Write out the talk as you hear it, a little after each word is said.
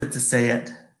to say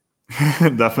it.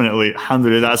 Definitely.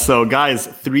 Alhamdulillah. So guys,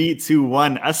 3, 2,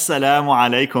 1. Assalamu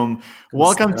alaikum.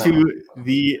 Welcome to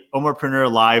the Omarpreneur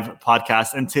Live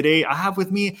podcast. And today I have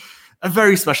with me a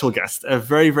very special guest, a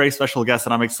very, very special guest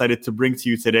that I'm excited to bring to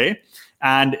you today.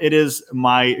 And it is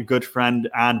my good friend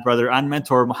and brother and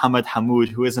mentor, Muhammad Hamoud,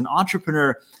 who is an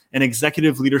entrepreneur, an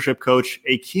executive leadership coach,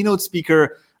 a keynote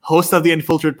speaker, host of the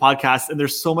Unfiltered podcast. And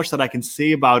there's so much that I can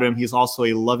say about him. He's also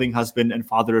a loving husband and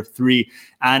father of 3.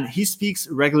 And he speaks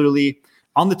regularly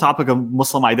on the topic of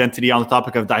Muslim identity, on the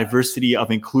topic of diversity,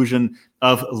 of inclusion,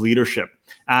 of leadership.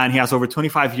 And he has over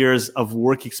 25 years of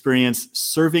work experience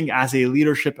serving as a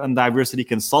leadership and diversity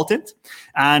consultant.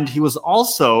 And he was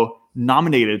also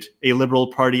nominated a Liberal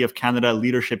Party of Canada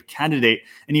leadership candidate,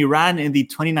 and he ran in the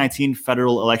 2019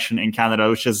 federal election in Canada,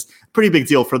 which is a pretty big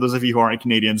deal for those of you who aren't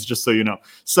Canadians, just so you know.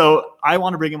 So I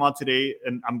want to bring him on today,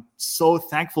 and I'm so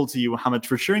thankful to you, Muhammad,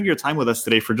 for sharing your time with us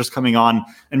today, for just coming on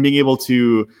and being able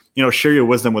to, share your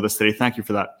wisdom with us today. Thank you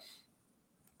for that.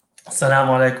 Assalamu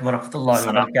alaikum wa rahmatullahi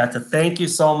wa barakatuh. Thank you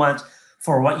so much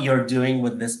for what you're doing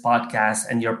with this podcast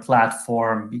and your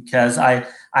platform, because I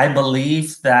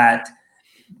believe that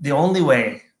the only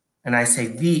way, and I say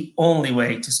the only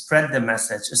way to spread the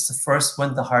message is to first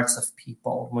win the hearts of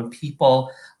people. When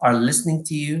people are listening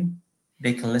to you,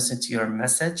 they can listen to your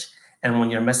message. And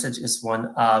when your message is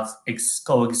one of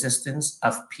coexistence,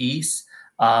 of peace,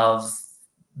 of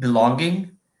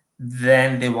belonging,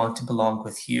 then they want to belong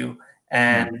with you.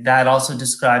 And that also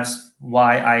describes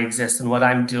why I exist and what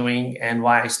I'm doing and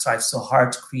why I strive so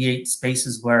hard to create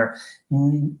spaces where,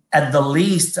 at the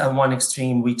least, on one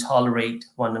extreme, we tolerate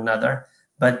one another,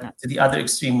 but to the other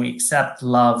extreme, we accept,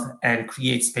 love, and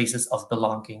create spaces of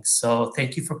belonging. So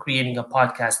thank you for creating a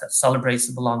podcast that celebrates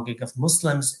the belonging of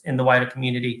Muslims in the wider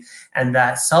community and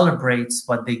that celebrates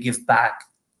what they give back.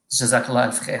 Jazakallah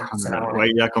al-khair.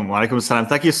 Wa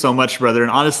Thank you so much, brother.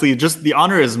 And honestly, just the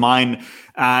honor is mine.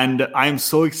 And I'm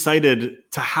so excited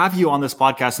to have you on this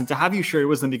podcast and to have you share your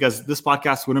wisdom, because this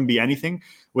podcast wouldn't be anything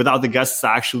without the guests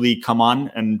that actually come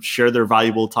on and share their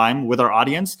valuable time with our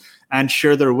audience and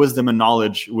share their wisdom and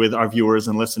knowledge with our viewers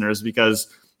and listeners, because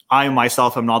I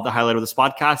myself am not the highlight of this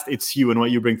podcast. It's you and what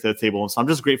you bring to the table. And so I'm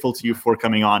just grateful to you for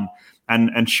coming on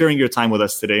and sharing your time with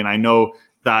us today. And I know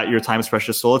that your time is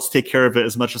precious. So let's take care of it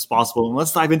as much as possible. And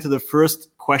let's dive into the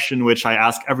first question, which I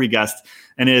ask every guest.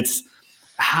 And it's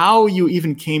how you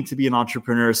even came to be an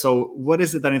entrepreneur. So what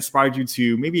is it that inspired you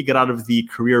to maybe get out of the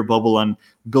career bubble and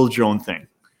build your own thing?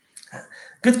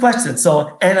 Good question.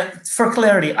 So, and for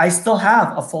clarity, I still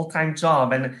have a full-time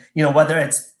job. And, whether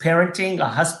it's parenting, a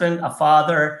husband, a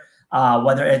father,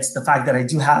 whether it's the fact that I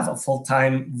do have a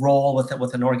full-time role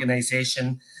with an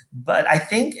organization. But I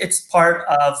think it's part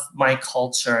of my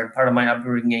culture and part of my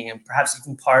upbringing, and perhaps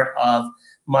even part of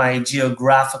my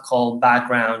geographical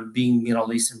background, being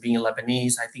Middle Eastern, being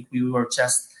Lebanese. I think we were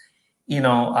just,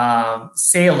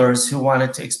 sailors who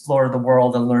wanted to explore the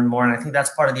world and learn more. And I think that's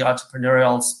part of the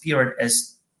entrepreneurial spirit,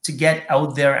 is to get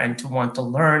out there and to want to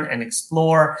learn and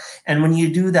explore. And when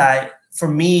you do that, for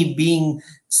me, being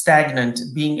stagnant,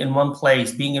 being in one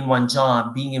place, being in one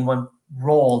job, being in one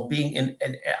role, being in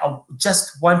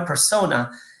just one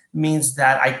persona, means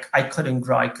that I couldn't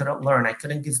grow, I couldn't learn, I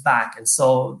couldn't give back. And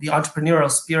so the entrepreneurial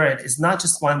spirit is not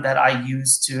just one that I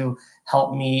use to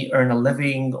help me earn a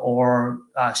living or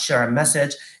share a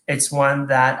message. It's one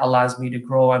that allows me to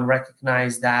grow and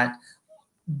recognize that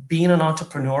being an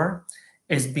entrepreneur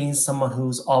is being someone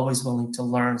who's always willing to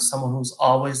learn, someone who's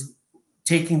always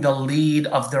taking the lead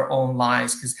of their own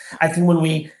lives. Because I think when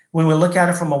we look at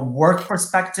it from a work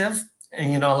perspective,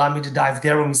 and allow me to dive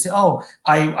there, when we say, oh,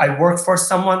 I work for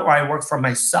someone or I work for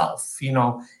myself,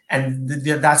 and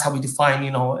that's how we define,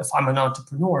 if I'm an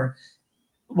entrepreneur.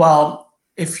 Well,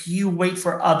 if you wait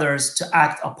for others to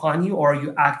act upon you, or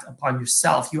you act upon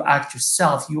yourself, you act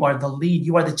yourself, you are the lead,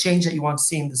 you are the change that you want to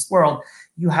see in this world.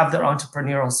 You have the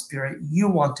entrepreneurial spirit. You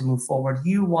want to move forward.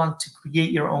 You want to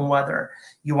create your own weather.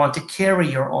 You want to carry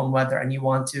your own weather, and you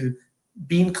want to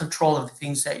be in control of the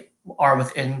things that are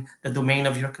within the domain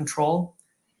of your control.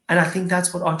 And I think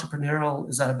that's what entrepreneurial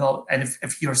is about. And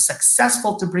if you're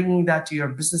successful to bringing that to your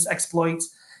business exploits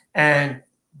and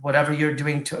whatever you're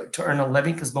doing to earn a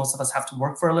living, because most of us have to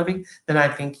work for a living, then I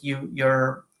think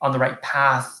you're on the right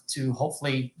path to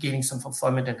hopefully gaining some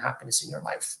fulfillment and happiness in your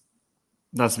life.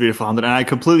 That's beautiful, Hamdan. And I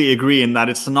completely agree in that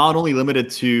it's not only limited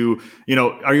to,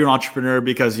 are you an entrepreneur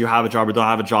because you have a job or don't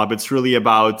have a job? It's really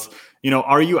about,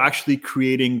 are you actually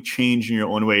creating change in your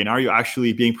own way? And are you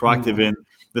actually being proactive in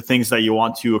the things that you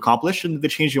want to accomplish and the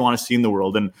change you want to see in the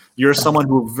world? And you're someone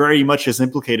who very much is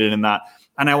implicated in that.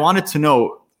 And I wanted to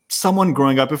know, someone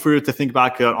growing up, if we were to think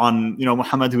back on,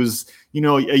 Muhammad, who's,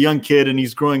 a young kid and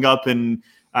he's growing up and,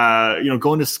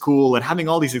 going to school and having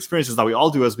all these experiences that we all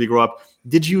do as we grow up,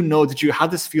 did you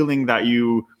have this feeling that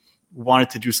you wanted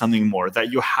to do something more,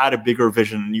 that you had a bigger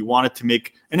vision and you wanted to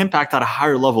make an impact at a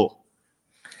higher level?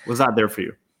 Was that there for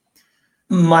you?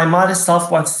 My modest self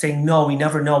wants to say, no, we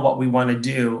never know what we want to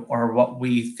do or what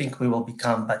we think we will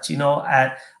become. But,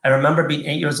 I remember being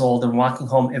 8 years old and walking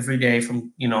home every day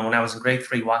from, when I was in grade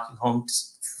 3, walking home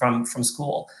from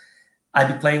school.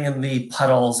 I'd be playing in the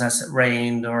puddles as it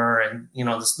rained or,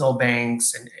 the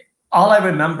snowbanks. And all I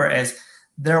remember is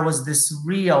there was this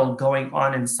reel going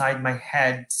on inside my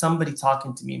head, somebody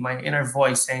talking to me, my inner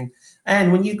voice saying,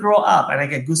 and when you grow up, and I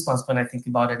get goosebumps when I think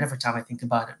about it, every time I think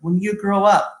about it, when you grow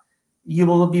up, you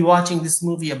will be watching this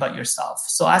movie about yourself.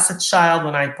 So as a child,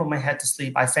 when I put my head to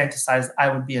sleep, I fantasized I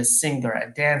would be a singer,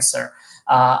 a dancer,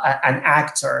 an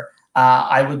actor.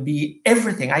 I would be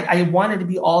everything. I wanted to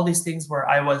be all these things where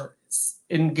I was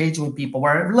engaging with people,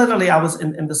 where literally I was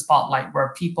in the spotlight,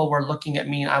 where people were looking at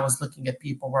me and I was looking at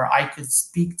people, where I could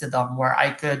speak to them, where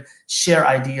I could share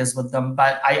ideas with them.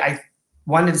 But I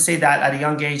wanted to say that at a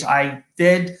young age, I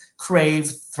did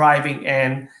crave thriving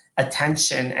in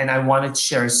attention and I wanted to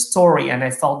share a story. And I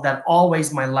felt that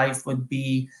always my life would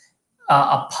be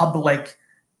a public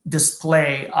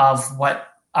display of what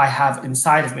I have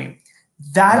inside of me.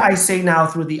 That I say now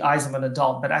through the eyes of an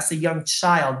adult, but as a young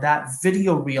child, that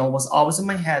video reel was always in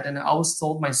my head, and I always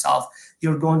told myself,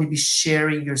 you're going to be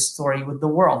sharing your story with the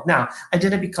world. Now, I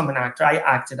didn't become an actor. I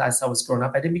acted as I was growing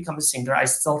up. I didn't become a singer. I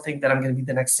still think that I'm going to be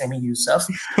the next Sami Yusuf,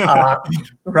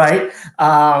 right?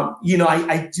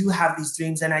 I do have these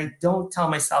dreams, and I don't tell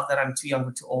myself that I'm too young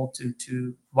or too old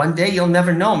to one day, you'll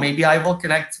never know. Maybe I will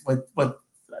connect with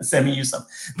Sami Yusuf.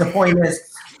 The point is,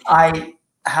 I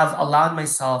have allowed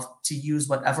myself to use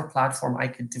whatever platform I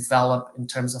could develop in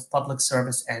terms of public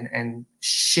service and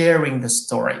sharing the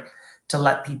story to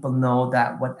let people know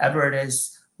that whatever it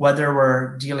is, whether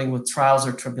we're dealing with trials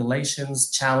or tribulations,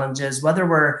 challenges, whether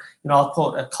we're, I'll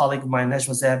quote a colleague of mine,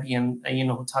 Najwa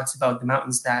Zabian, who talks about the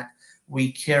mountains that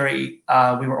we carry,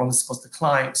 we were only supposed to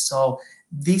climb. So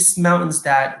these mountains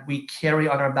that we carry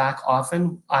on our back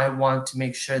often, I want to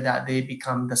make sure that they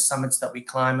become the summits that we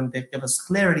climb, and they give us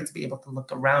clarity to be able to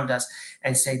look around us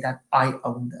and say that I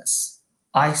own this.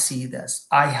 I see this.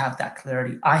 I have that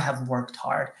clarity. I have worked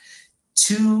hard.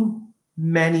 Too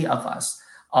many of us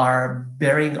are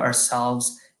burying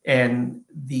ourselves in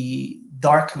the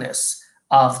darkness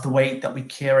of the weight that we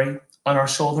carry on our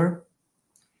shoulder.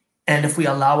 And if we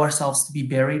allow ourselves to be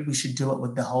buried, we should do it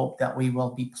with the hope that we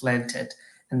will be planted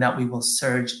and that we will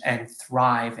surge and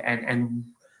thrive and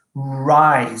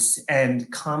rise and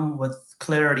come with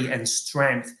clarity and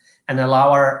strength and allow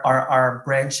our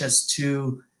branches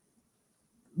to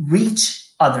reach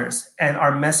others and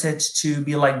our message to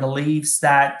be like the leaves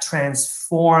that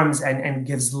transforms and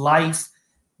gives life.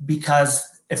 Because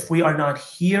if we are not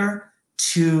here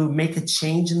to make a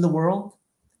change in the world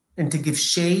and to give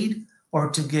shade, or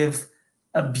to give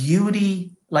a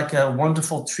beauty like a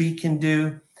wonderful tree can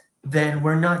do, then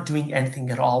we're not doing anything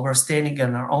at all. We're standing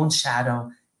in our own shadow,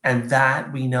 and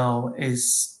that we know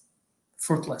is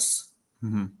fruitless.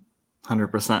 100%.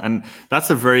 And that's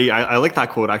I like that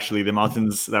quote, actually. The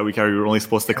mountains that we carry, we're only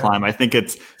supposed to climb. I think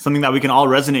it's something that we can all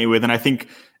resonate with. And I think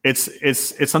it's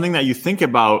something that you think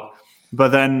about, but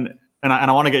then, and I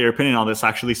want to get your opinion on this,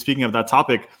 actually. Speaking of that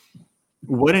topic,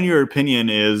 what in your opinion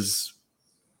is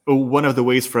one of the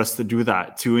ways for us to do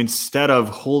that, to instead of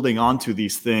holding on to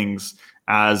these things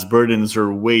as burdens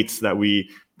or weights that we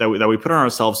put on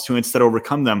ourselves, to instead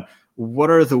overcome them? What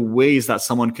are the ways that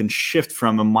someone can shift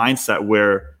from a mindset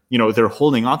where, they're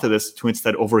holding on to this, to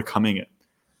instead overcoming it?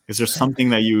 Is there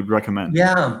something that you would recommend?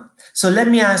 Yeah. So let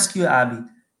me ask you, Abi,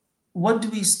 what do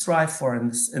we strive for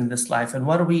in this life? And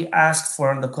what do we ask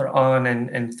for in the Quran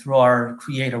and through our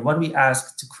Creator? What do we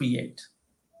ask to create?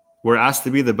 We're asked to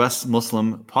be the best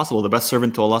Muslim possible, the best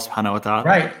servant to Allah subhanahu wa ta'ala.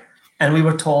 Right. And we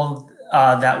were told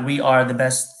that we are the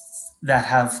best that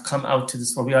have come out to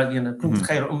this world. We are, you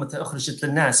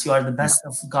are the best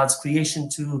of God's creation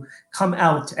to come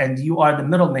out, and you are the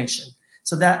middle nation.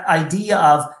 So that idea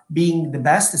of being the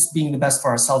best is being the best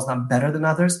for ourselves, not better than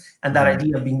others. And that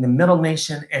idea of being the middle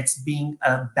nation, it's being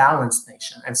a balanced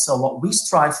nation. And so what we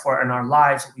strive for in our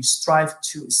lives, what we strive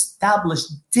to establish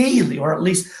daily, or at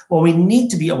least what we need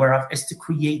to be aware of, is to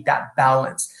create that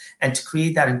balance and to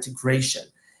create that integration.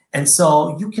 And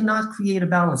so you cannot create a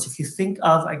balance. If you think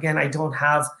of, again, I don't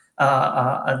have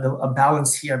a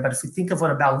balance here, but if we think of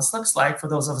what a balance looks like, for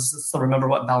those of us that still remember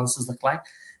what balances look like,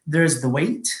 there's the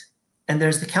weight and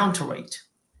there's the counterweight.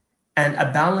 And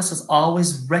a balance is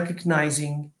always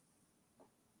recognizing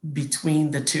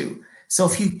between the two. So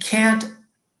if you can't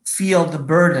feel the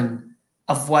burden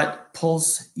of what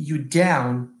pulls you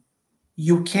down,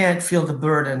 you can't feel the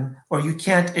burden, or you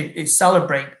can't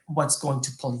celebrate what's going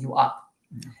to pull you up.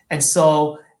 And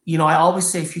so, I always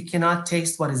say, if you cannot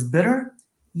taste what is bitter,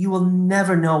 you will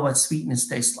never know what sweetness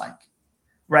tastes like,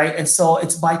 right? And so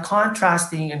it's by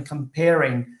contrasting and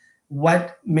comparing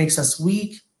what makes us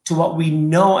weak to what we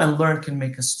know and learn can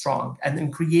make us strong. And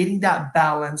in creating that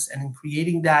balance and in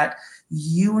creating that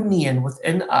union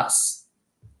within us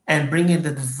and bringing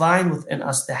the divine within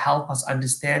us to help us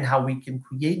understand how we can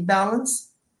create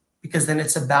balance, because then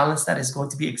it's a balance that is going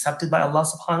to be accepted by Allah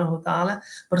subhanahu wa ta'ala,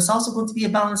 but it's also going to be a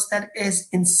balance that is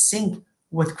in sync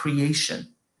with creation.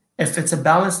 If it's a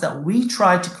balance that we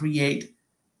try to create,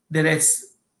 then it's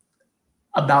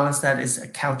a balance that is a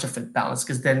counterfeit balance,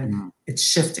 because then it's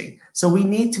shifting. So we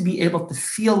need to be able to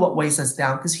feel what weighs us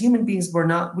down, because human beings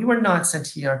we were not sent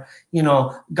here.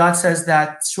 God says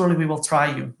that surely we will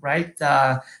try you, right?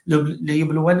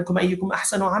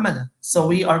 So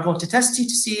we are going to test you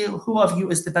to see who of you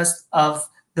is the best of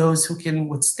those who can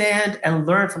withstand and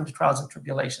learn from the trials and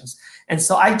tribulations. And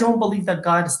so I don't believe that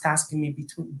God is tasking me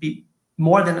be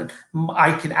more than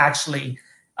I can actually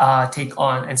take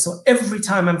on. And so every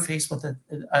time I'm faced with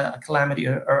a calamity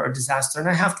or a disaster, and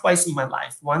I have twice in my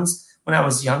life. Once when I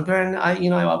was younger, and I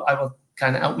will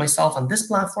kind of out myself on this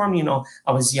platform.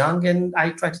 I was young and I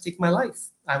tried to take my life.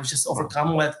 I was just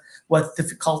overcome with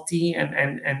difficulty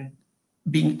and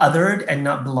being othered and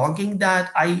not belonging,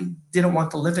 that I didn't want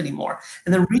to live anymore.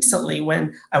 And then recently,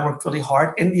 when I worked really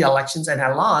hard in the elections and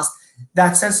I lost,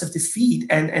 that sense of defeat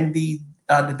and the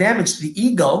damage to the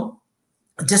ego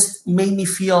just made me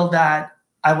feel that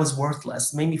I was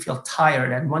worthless, made me feel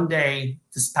tired. And one day,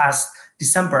 this past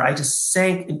December, I just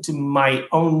sank into my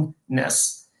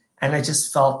ownness, and I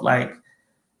just felt like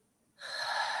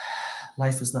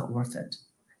life is not worth it.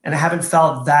 And I haven't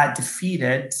felt that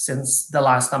defeated since the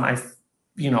last time I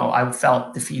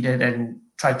felt defeated and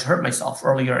tried to hurt myself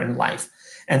earlier in life.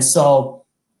 And so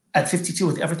at 52,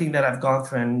 with everything that I've gone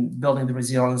through and building the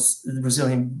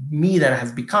resilient me that I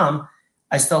have become,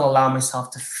 I still allow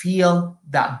myself to feel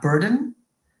that burden,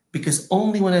 because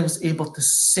only when I was able to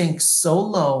sink so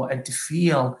low and to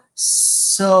feel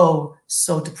so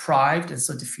deprived and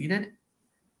so defeated,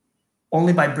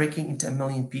 only by breaking into a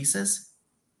million pieces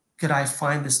could I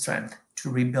find the strength to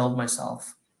rebuild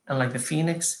myself. And like the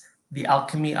phoenix, the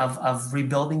alchemy of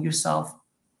rebuilding yourself,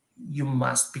 you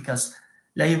must, because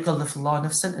لا يكلف الله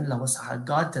نفسا إلا وسعها.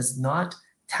 God does not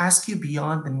task you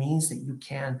beyond the means that you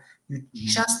can. You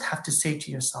just have to say to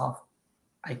yourself,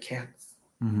 I can.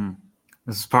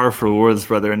 This is powerful words,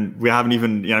 brother. And we haven't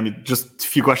even, just a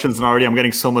few questions and already I'm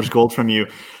getting so much gold from you.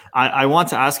 I want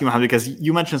to ask you, Mohammed, because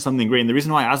you mentioned something great. And the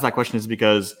reason why I asked that question is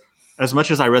because as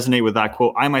much as I resonate with that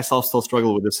quote, I myself still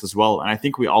struggle with this as well. And I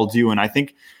think we all do. And I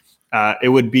think it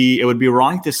would be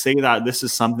wrong to say that this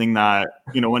is something that,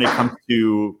 when it comes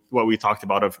to what we talked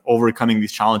about of overcoming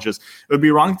these challenges, it would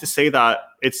be wrong to say that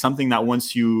it's something that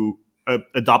once you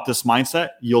adopt this mindset,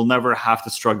 you'll never have to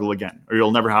struggle again, or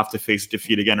you'll never have to face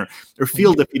defeat again, or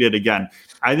feel defeated again.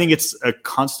 I think it's a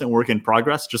constant work in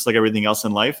progress, just like everything else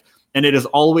in life. And it is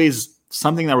always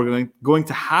something that we're going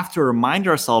to have to remind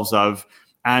ourselves of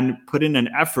and put in an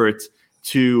effort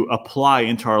to apply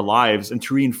into our lives and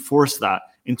to reinforce that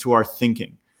into our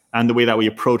thinking and the way that we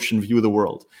approach and view the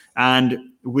world. And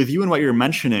with you and what you're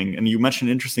mentioning, and you mentioned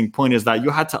an interesting point, is that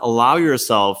you had to allow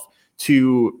yourself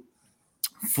to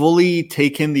fully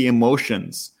take in the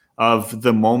emotions of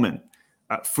the moment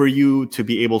for you to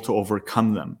be able to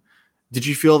overcome them. Did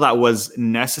you feel that was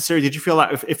necessary? Did you feel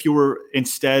that if you were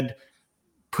instead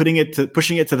pushing it to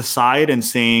the side and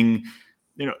saying,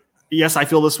 yes, I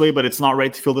feel this way, but it's not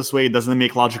right to feel this way. It doesn't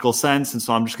make logical sense. And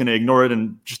so I'm just going to ignore it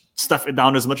and just stuff it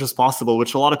down as much as possible,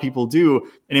 which a lot of people do.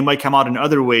 And it might come out in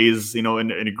other ways, in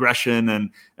aggression and,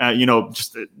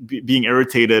 just being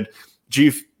irritated. Do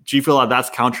you feel that that's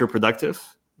counterproductive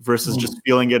versus just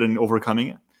feeling it and overcoming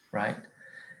it? Right.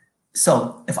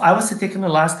 So if I was to take an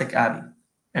elastic, Abby,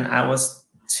 and I was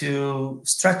to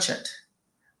stretch it,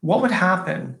 what would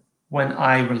happen when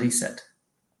I release it?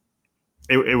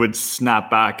 It would snap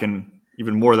back, and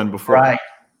even more than before. Right.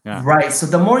 Yeah. Right. So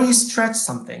the more you stretch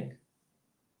something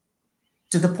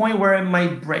to the point where it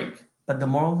might break, but the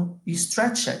more you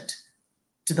stretch it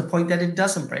to the point that it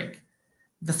doesn't break,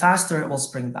 the faster it will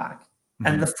spring back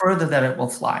and the further that it will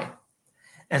fly.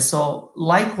 And so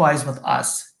likewise with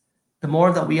us, the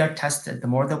more that we are tested, the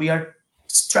more that we are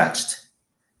stretched,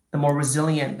 the more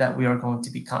resilient that we are going to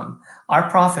become. Our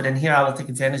prophet, and here I will take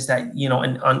advantage that,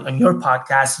 on your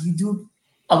podcast, you do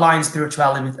align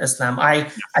spirituality with Islam. I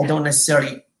don't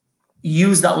necessarily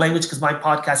use that language because my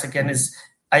podcast, again, is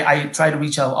I try to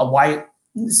reach a wide,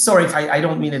 sorry if I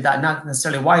don't mean it that, not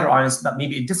necessarily a wider audience, but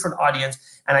maybe a different audience.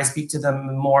 And I speak to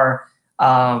them more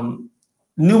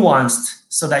nuanced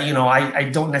so that, I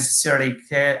don't necessarily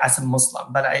care as a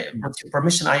Muslim, but with your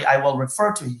permission, I will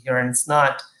refer to it here. And it's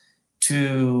not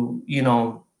to,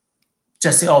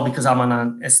 just say, oh, because I'm on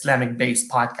an Islamic-based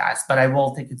podcast, but I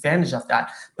will take advantage of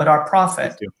that. But our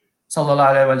Prophet,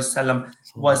 sallallahu alaihi wasallam,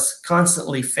 was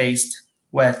constantly faced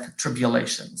with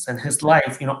tribulations. And his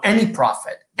life, any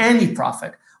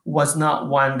prophet was not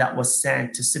one that was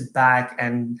sent to sit back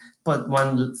and put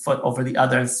one foot over the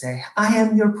other and say, I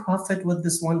am your prophet with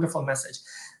this wonderful message.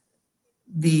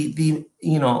 The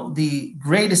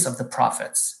greatest of the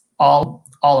prophets, all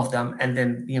of them, and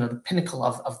then, the pinnacle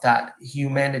of that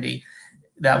humanity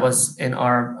that was in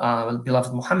our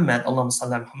beloved Muhammad, Allahumma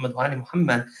salli ala Muhammad wa ali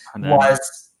Muhammad,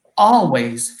 was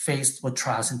always faced with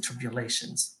trials and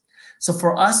tribulations. So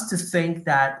for us to think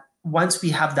that once we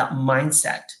have that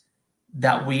mindset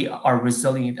that we are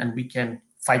resilient and we can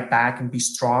fight back and be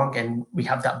strong and we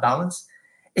have that balance,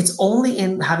 it's only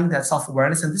in having that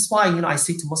self-awareness. And this is why, I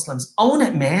say to Muslims, own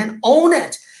it, man, own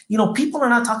it. People are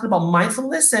not talking about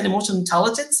mindfulness and emotional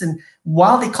intelligence. And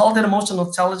while they called it emotional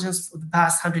intelligence for the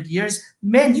past 100 years,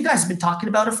 man, you guys have been talking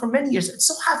about it for many years. And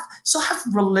so have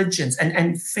religions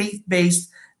and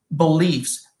faith-based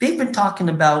beliefs. They've been talking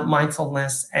about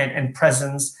mindfulness and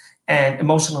presence and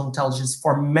emotional intelligence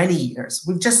for many years.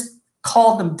 We've just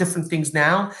called them different things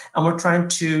now, and we're trying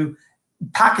to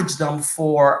package them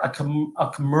for a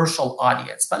commercial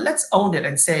audience. But let's own it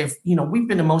and say, we've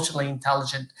been emotionally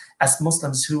intelligent as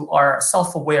Muslims who are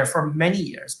self-aware for many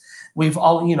years. We've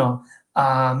all, man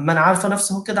arafa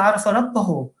nafsahu qad arafa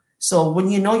rabbahu. So when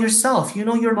you know yourself, you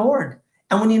know your Lord.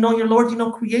 And when you know your Lord, you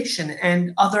know creation,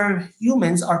 and other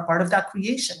humans are part of that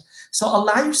creation. So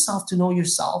allow yourself to know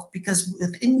yourself, because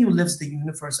within you lives the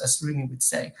universe, as Rumi would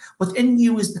say. Within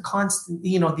you is the constant, the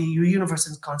universe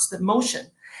is constant motion.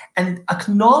 And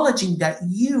acknowledging that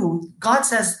God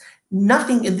says,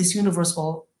 nothing in this universe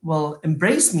will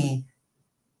embrace me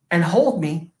and hold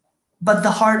me, but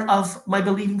the heart of my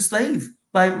believing slave,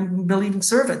 my believing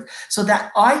servant, so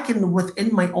that I can,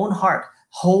 within my own heart,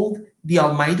 hold the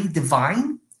Almighty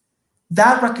Divine.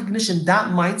 That recognition, that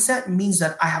mindset means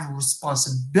that I have a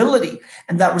responsibility,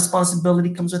 and that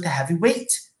responsibility comes with a heavy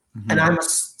weight. Mm-hmm. And I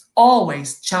must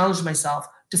always challenge myself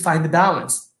to find the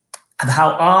balance of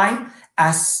how I,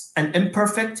 as an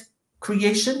imperfect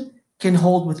creation, can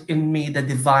hold within me the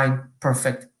divine,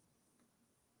 perfect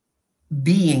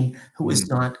being who is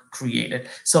not created.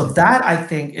 So that, I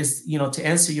think, is, to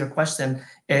answer your question,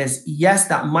 is yes,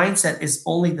 that mindset is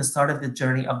only the start of the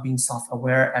journey of being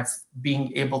self-aware, of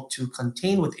being able to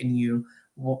contain within you,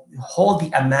 hold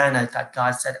the amana that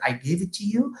God said, I gave it to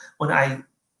you. When I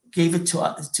gave it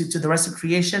to the rest of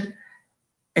creation,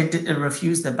 it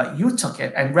refused it, but you took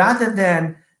it. And rather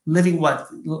than living what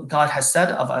God has said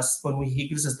of us, when He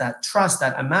gives us that trust,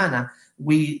 that amana,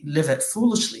 we live it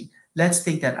foolishly. Let's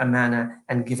take that amana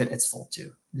and give it its full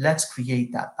due. Let's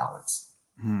create that balance.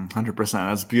 100%.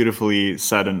 That's beautifully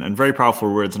said and very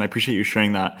powerful words. And I appreciate you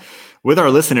sharing that with our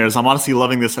listeners. I'm honestly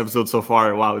loving this episode so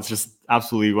far. Wow, it's just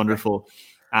absolutely wonderful.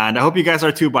 And I hope you guys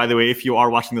are too, by the way. If you are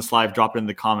watching this live, drop it in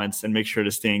the comments and make sure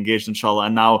to stay engaged, inshallah.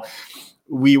 And now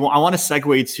I want to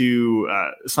segue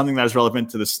to something that is relevant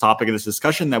to this topic of this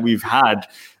discussion that we've had.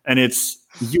 And it's,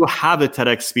 you have a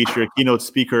TEDx speech, you're a keynote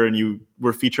speaker, and you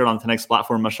were featured on the TEDx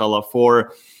platform, mashallah,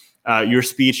 for your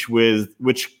speech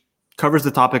which covers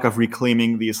the topic of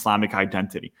reclaiming the Islamic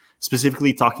identity,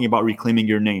 specifically talking about reclaiming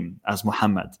your name as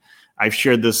Muhammad. I've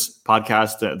shared this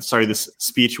this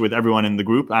speech with everyone in the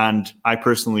group, and I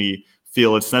personally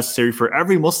feel it's necessary for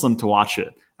every Muslim to watch it.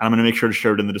 And I'm going to make sure to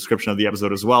share it in the description of the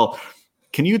episode as well.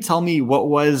 Can you tell me what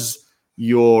was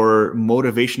your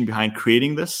motivation behind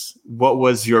creating this? What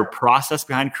was your process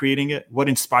behind creating it? What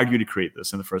inspired you to create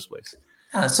this in the first place?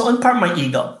 So in part, my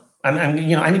ego.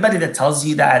 Anybody that tells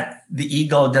you that the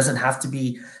ego doesn't have to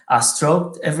be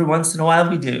stroked every once in a while,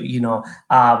 we do,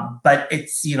 but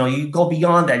it's, you go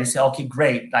beyond that. You say, okay,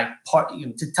 great. Like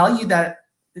to tell you that,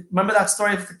 remember that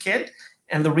story of the kid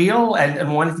and the reel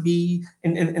and wanted to be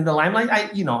in the limelight?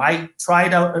 I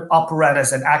tried out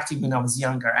operettas and acting when I was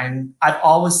younger. And I've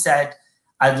always said,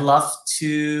 I'd love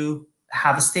to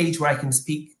have a stage where I can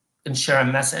speak and share a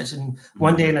message. And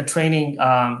one day in a training,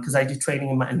 because I do training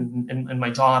in my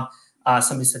job,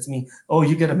 somebody said to me, "Oh,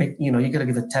 you gotta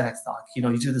give a TEDx talk.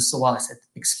 You do this so well." I said,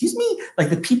 "Excuse me? Like,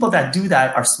 the people that do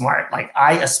that are smart. Like,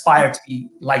 I aspire to be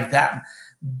like them."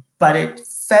 But it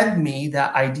fed me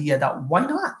that idea that why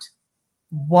not?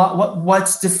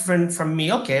 What's different from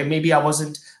me? Okay, maybe I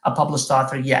wasn't a published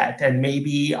author yet, and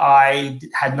maybe I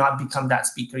had not become that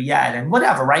speaker yet, and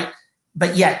whatever, right?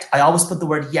 But yet, I always put the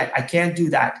word yet. I can't do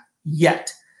that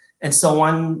yet. And so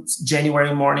one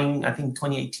January morning, I think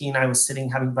 2018, I was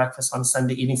sitting having breakfast on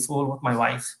Sunday, eating food with my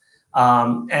wife.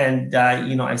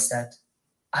 I said,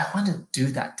 I want to do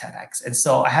that TEDx. And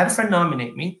so I had a friend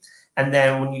nominate me. And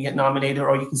then when you get nominated,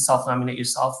 or you can self-nominate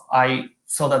yourself, I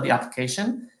filled out the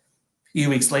application. A few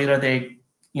weeks later, they,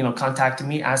 contacted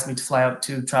me, asked me to fly out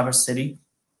to Traverse City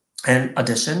and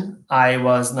audition. I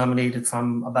was nominated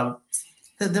from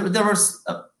there was,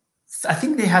 I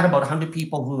think they had about 100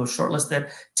 people who were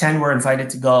shortlisted. 10 were invited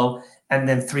to go, and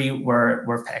then 3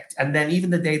 were picked. And then even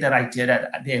the day that I did it,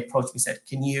 they approached me, said,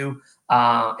 "Can you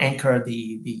anchor can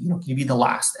you be the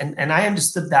last?" And I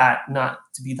understood that not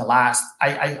to be the last.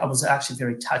 I was actually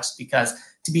very touched, because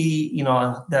to be,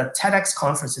 the TEDx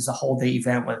conference is a whole day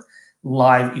event with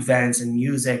live events and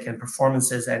music and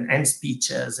performances and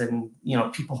speeches and,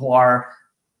 people who are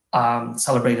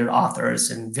celebrated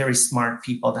authors and very smart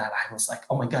people that I was like,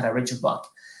 oh my God, I read your book.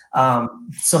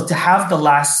 So to have the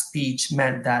last speech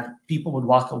meant that people would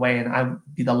walk away and I would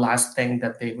be the last thing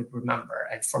that they would remember.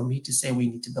 And for me to say we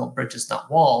need to build bridges, not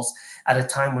walls, at a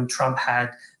time when Trump had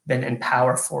been in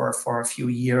power for a few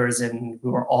years and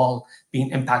we were all being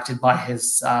impacted by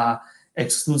his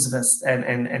exclusivist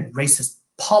and racist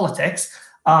politics,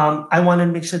 I wanted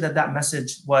to make sure that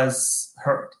message was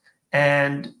heard.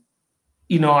 And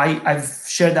I've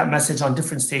shared that message on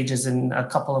different stages in a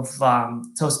couple of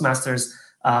Toastmasters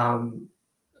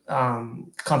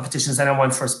competitions, and I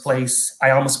won first place.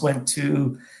 I almost went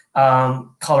to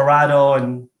Colorado,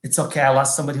 and it's okay. I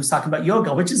lost somebody who's talking about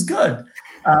yoga, which is good.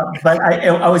 But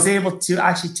I was able to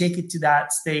actually take it to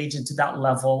that stage and to that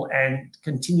level and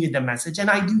continue the message. And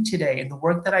I do today. In the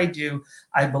work that I do,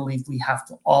 I believe we have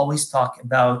to always talk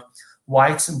about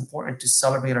why it's important to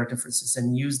celebrate our differences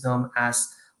and use them as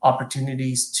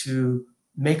opportunities to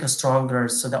make us stronger,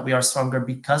 so that we are stronger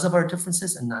because of our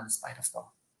differences and not in spite of them.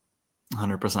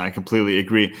 100%. I completely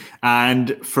agree.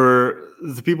 And for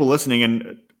the people listening,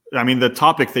 and I mean, the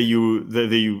topic that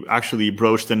you actually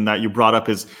broached and that you brought up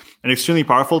is an extremely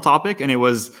powerful topic. And it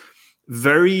was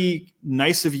very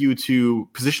nice of you to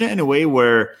position it in a way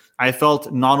where I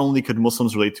felt not only could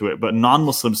Muslims relate to it, but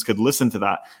non-Muslims could listen to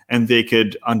that and they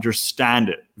could understand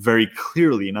it very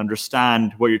clearly and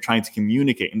understand what you're trying to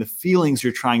communicate and the feelings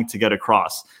you're trying to get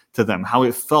across to them, how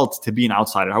it felt to be an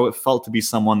outsider, how it felt to be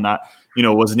someone that,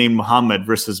 was named Muhammad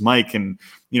versus Mike, and,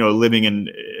 living in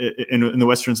the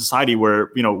Western society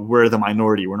where, we're the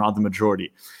minority, we're not the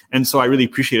majority. And so I really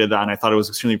appreciated that. And I thought it was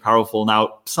extremely powerful.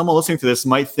 Now, someone listening to this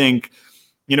might think,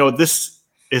 this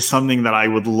is something that I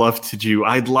would love to do.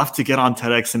 I'd love to get on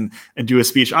TEDx and do a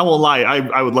speech. I won't lie.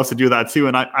 I would love to do that too.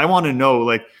 And I want to know,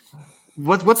 like,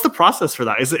 what's the process for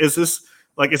that? Is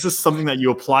this something that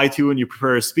you apply to and you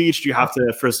prepare a speech? Do you have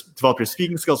to first develop your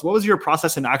speaking skills? What was your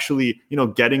process in actually,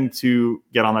 getting to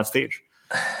get on that stage?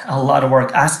 A lot of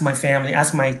work. Ask my family,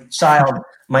 ask my child,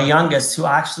 my youngest, who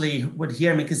actually would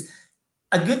hear me, because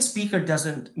a good speaker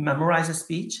doesn't memorize a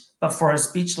speech, but for a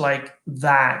speech like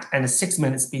that and a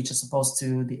 6-minute speech as opposed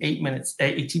to the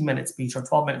 18-minute speech or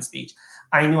 12-minute speech,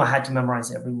 I knew I had to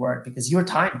memorize every word, because you're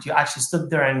timed. You actually stood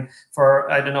there, and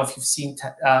I don't know if you've seen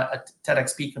a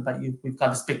TEDx speaker, but we've got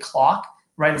this big clock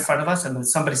right in front of us, and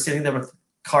there's somebody sitting there with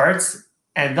cards,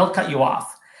 and they'll cut you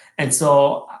off. And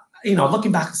so,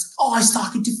 looking back, it's like, I was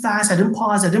talking too fast. I didn't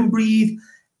pause. I didn't breathe.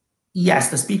 Yes,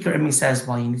 the speaker in me says,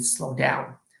 well, you need to slow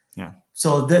down. Yeah.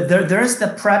 So there's the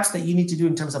preps that you need to do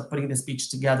in terms of putting the speech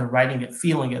together, writing it,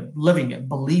 feeling it, living it,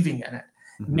 believing in it,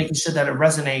 making sure that it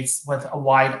resonates with a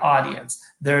wide audience.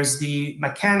 There's the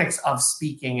mechanics of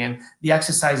speaking and the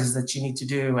exercises that you need to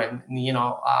do, and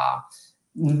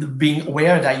being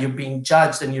aware that you're being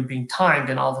judged and you're being timed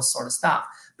and all this sort of stuff.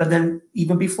 But then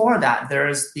even before that,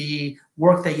 there's the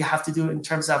work that you have to do in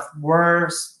terms of where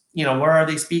are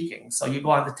they speaking? So you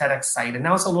go on the TEDx site, and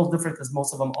now it's a little different because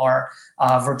most of them are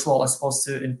virtual as opposed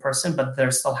to in person, but they're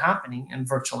still happening and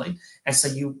virtually. And so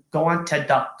you go on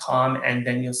TED.com, and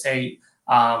then you'll say,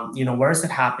 where is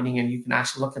it happening? And you can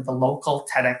actually look at the local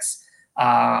TEDx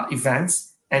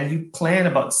events, and you plan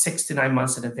about 6 to 9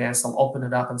 months in advance. They'll open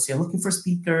it up and say, looking for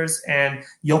speakers, and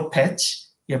you'll pitch.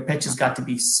 Your pitch has got to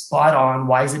be spot on.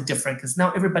 Why is it different? Because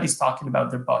now everybody's talking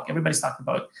about their book. Everybody's talking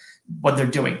about what they're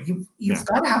doing. You've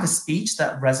got to have a speech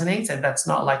that resonates, and that's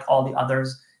not like all the other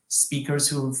speakers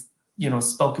who've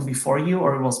spoken before you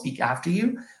or will speak after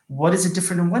you. What is it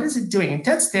different, and what is it doing? And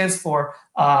TED stands for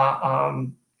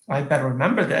I better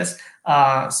remember this.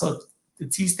 So the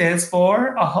T stands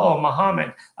for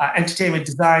Muhammad. Entertainment,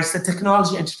 design, the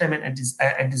technology, entertainment, and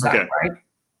design. Okay.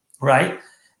 Right.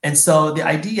 And so the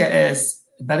idea is,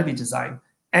 it better be designed.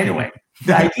 Anyway,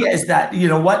 the idea is that,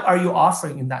 what are you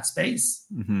offering in that space,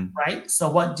 right? So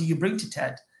what do you bring to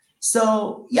TED?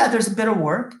 So yeah, there's a bit of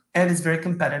work and it's very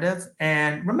competitive.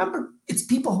 And remember, it's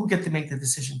people who get to make the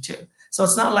decision too. So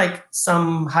it's not like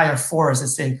some higher force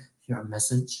is saying, your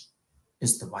message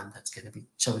is the one that's going to be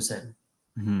chosen.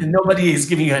 And nobody is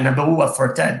giving you a nabuwa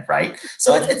for TED, right?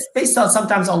 So it's based on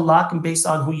sometimes on luck and based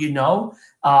on who you know,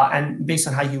 and based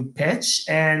on how you pitch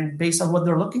and based on what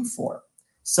they're looking for.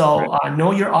 So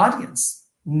know your audience,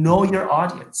 know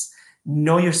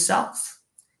yourself,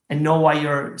 and know why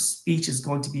your speech is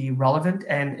going to be relevant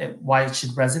and why it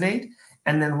should resonate.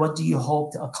 And then what do you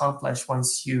hope to accomplish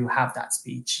once you have that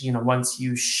speech, once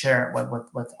you share it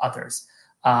with others?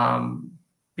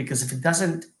 Because if it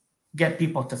doesn't get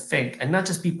people to think, and not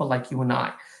just people like you and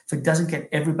I, if it doesn't get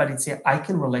everybody to say, I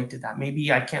can relate to that.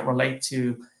 Maybe I can't relate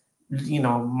to,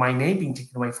 my name being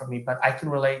taken away from me, but I can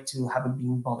relate to having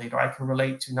been bullied, or I can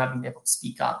relate to not being able to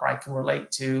speak up, or I can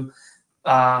relate to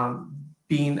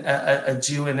being a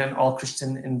Jew in an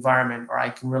all-Christian environment, or I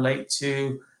can relate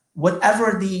to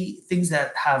whatever the things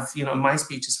that have, in my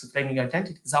speech is reclaiming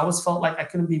identity, because I always felt like I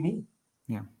couldn't be me.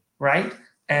 Yeah. Right?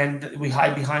 And we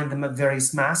hide behind them at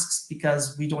various masks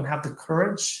because we don't have the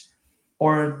courage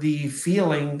or the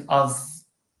feeling of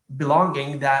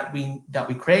belonging that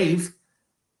we crave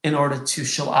in order to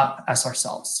show up as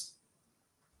ourselves.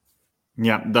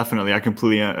 Yeah, definitely. I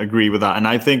completely agree with that. And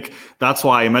I think that's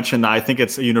why I mentioned that I think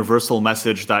it's a universal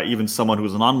message that even someone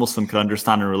who's a non-Muslim could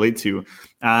understand and relate to.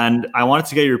 And I wanted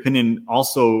to get your opinion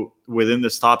also within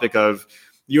this topic of,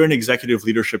 you're an executive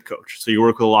leadership coach. So you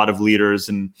work with a lot of leaders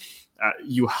and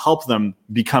you help them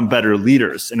become better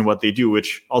leaders in what they do,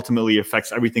 which ultimately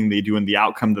affects everything they do and the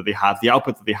outcome that they have, the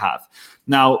output that they have.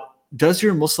 Now, does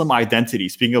your Muslim identity,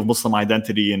 speaking of Muslim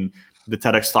identity and the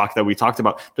TEDx talk that we talked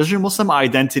about, does your Muslim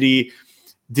identity,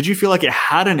 did you feel like it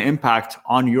had an impact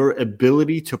on your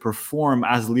ability to perform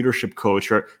as a leadership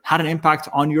coach, or had an impact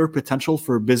on your potential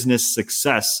for business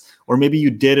success? Or maybe you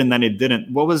did and then it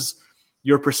didn't. What was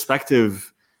your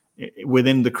perspective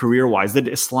within the career-wise? Did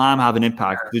Islam have an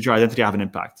impact? Did your identity have an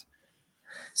impact?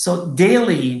 So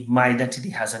daily, my identity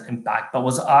has an impact, but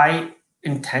was I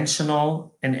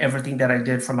intentional in everything that I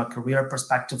did from a career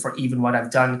perspective, or even what I've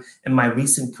done in my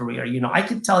recent career? I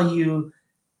could tell you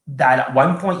that at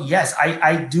one point, yes,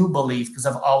 I do believe, because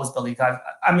I've always believed.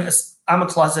 I'm a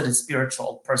closeted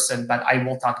spiritual person, but I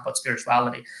will talk about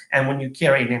spirituality. And when you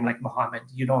carry a name like Muhammad,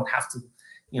 you don't have to,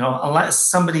 unless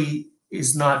somebody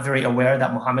is not very aware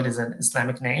that Muhammad is an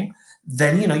Islamic name,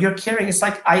 then, you're carrying, it's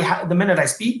like the minute I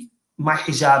speak, my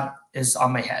hijab is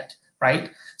on my head, right?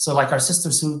 So like our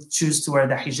sisters who choose to wear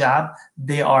the hijab,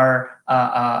 they are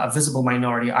a visible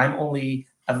minority. I'm only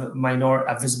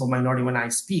a visible minority when I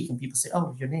speak, and people say,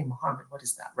 oh, your name Muhammad, what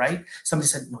is that, right? Somebody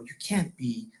said, no, you can't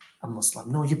be a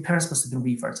Muslim. No, your parents must have been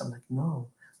reverts. I'm like, no,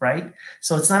 right?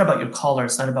 So it's not about your color.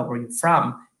 It's not about where you're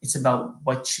from. It's about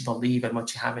what you believe and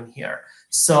what you have in here.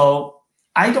 So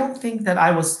I don't think that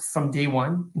I was from day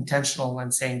one intentional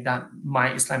in saying that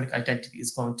my Islamic identity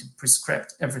is going to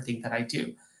prescript everything that I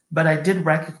do. But I did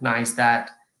recognize that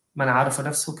man arafa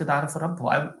nafsahu kad arafa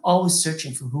rabbuhu. I'm always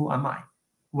searching for, who am I?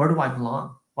 Where do I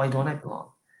belong? Why don't I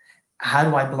belong? How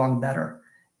do I belong better?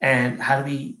 And how do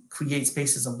we create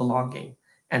spaces of belonging?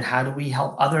 And how do we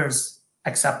help others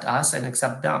accept us and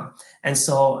accept them? And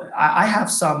so I have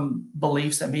some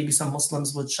beliefs that maybe some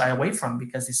Muslims would shy away from,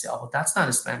 because they say, oh, that's not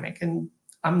Islamic. And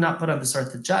I'm not put on this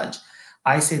earth to judge.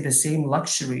 I say the same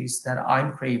luxuries that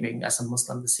I'm craving as a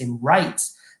Muslim, the same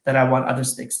rights that I want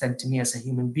others to extend to me as a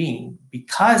human being.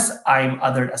 Because I'm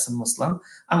othered as a Muslim,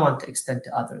 I want to extend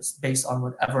to others based on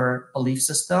whatever belief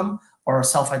system or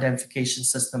self-identification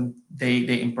system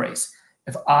they embrace.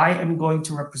 If I am going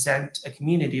to represent a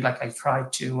community like I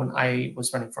tried to when I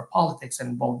was running for politics,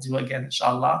 and will do again,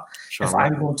 inshallah, if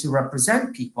I'm going to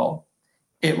represent people,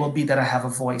 it will be that I have a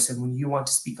voice. And when you want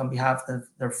to speak on behalf of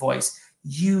their voice,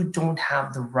 you don't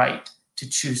have the right to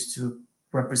choose to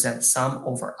represent some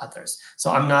over others.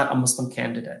 So I'm not a Muslim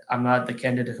candidate. I'm not the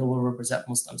candidate who will represent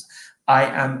Muslims. I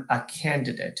am a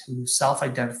candidate who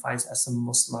self-identifies as a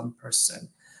Muslim person,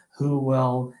 who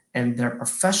will, in their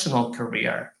professional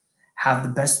career, have the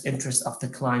best interest of the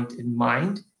client in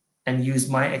mind and use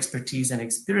my expertise and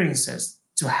experiences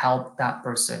to help that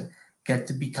person get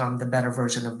to become the better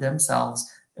version of themselves,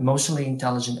 emotionally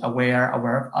intelligent, aware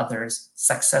of others,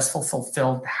 successful,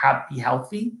 fulfilled, happy,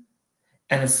 healthy.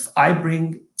 And if I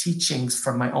bring teachings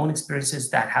from my own experiences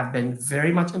that have been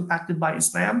very much impacted by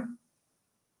Islam,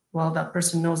 well, that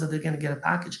person knows that they're going to get a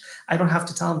package. I don't have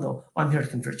to tell them, though, I'm here to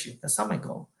convert you. That's not my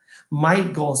goal. My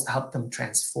goal is to help them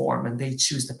transform, and they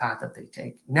choose the path that they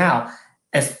take. Now,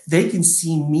 if they can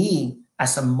see me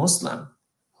as a Muslim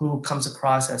who comes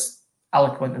across as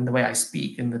eloquent in the way I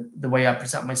speak and the way I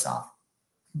present myself,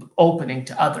 opening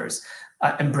to others,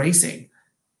 embracing,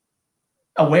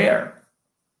 aware,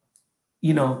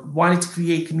 wanting to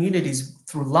create communities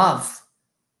through love.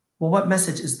 Well, what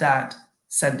message is that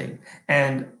sending?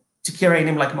 And to carry a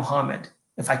name like Muhammad,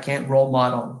 if I can't role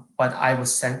model what I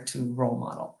was sent to role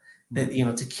model, that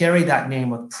to carry that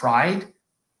name with pride,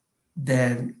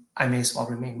 then I may as well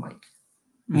remain Mike.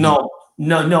 Mm-hmm.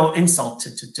 No insult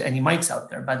to any Mikes out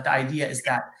there, but the idea is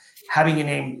that having a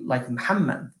name like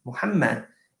Muhammad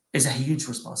is a huge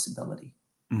responsibility.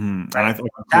 Mm-hmm.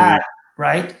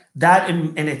 Right? And that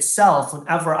in itself,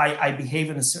 whenever I behave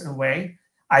in a certain way,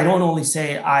 I don't only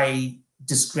say I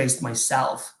disgraced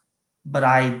myself, but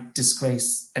I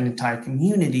disgrace an entire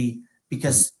community,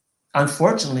 because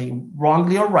unfortunately,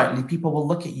 wrongly or rightly, people will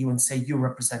look at you and say you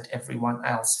represent everyone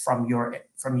else from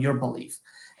your belief.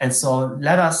 And so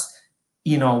let us,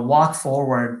 walk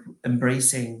forward,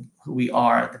 embracing who we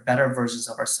are, the better versions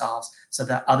of ourselves, so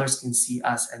that others can see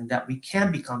us and that we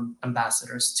can become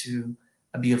ambassadors to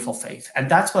a beautiful faith. And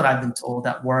that's what I've been told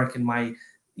at work in my,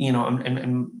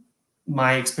 in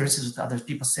my experiences with others.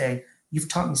 People say, "You've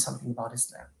taught me something about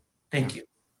Islam. Thank you."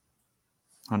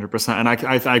 100%. And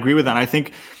I agree with that. And I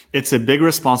think it's a big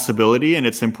responsibility, and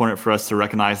it's important for us to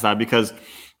recognize that, because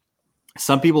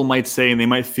some people might say, and they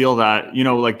might feel that,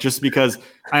 like just because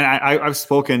I've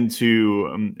spoken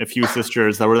to a few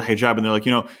sisters that were the hijab, and they're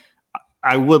like,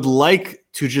 I would like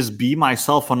to just be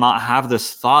myself and not have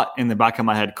this thought in the back of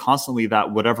my head constantly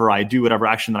that whatever I do, whatever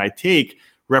action that I take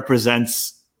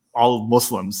represents all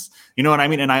Muslims. You know what I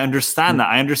mean? And I understand that.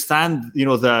 I understand,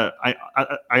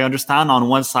 I understand on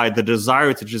one side the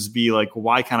desire to just be like,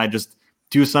 why can't I just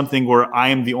do something where I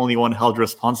am the only one held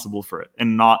responsible for it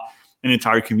and not an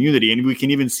entire community? And we can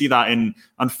even see that in,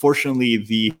 unfortunately,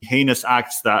 the heinous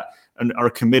acts that are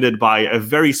committed by a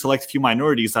very select few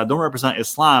minorities that don't represent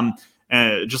Islam,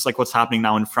 just like what's happening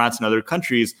now in France and other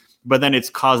countries, but then it's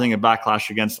causing a backlash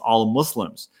against all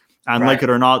Muslims. And like it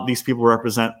or not, these people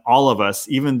represent all of us,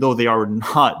 even though they are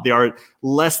not. They are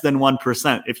less than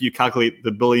 1% if you calculate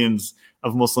the billions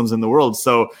of Muslims in the world.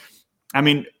 So, I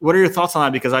mean, what are your thoughts on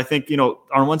that? Because I think,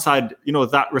 on one side,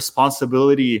 that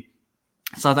responsibility,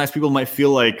 sometimes people might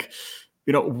feel like,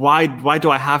 why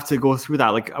do I have to go through that?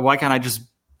 Like, why can't I just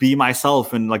be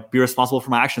myself and like be responsible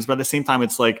for my actions? But at the same time,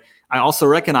 it's like, I also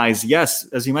recognize, yes,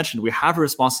 as you mentioned, we have a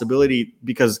responsibility,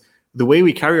 because the way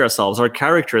we carry ourselves, our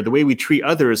character, the way we treat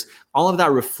others, all of that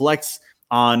reflects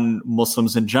on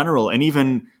Muslims in general. And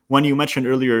even when you mentioned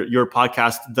earlier, your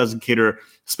podcast doesn't cater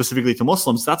specifically to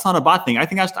Muslims, that's not a bad thing. I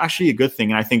think that's actually a good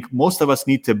thing. And I think most of us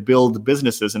need to build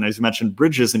businesses, and as you mentioned,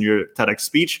 bridges in your TEDx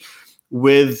speech,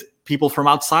 with people from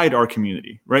outside our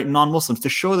community, right? Non-Muslims, to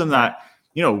show them that,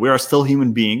 we are still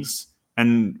human beings.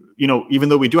 And, even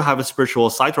though we do have a spiritual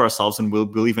side to ourselves and we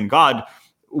believe in God,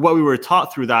 what we were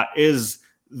taught through that is,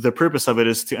 the purpose of it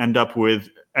is to end up with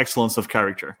excellence of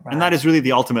character. Right. And that is really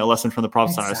the ultimate lesson from the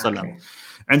Prophet ﷺ.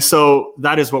 And so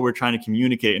that is what we're trying to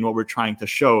communicate and what we're trying to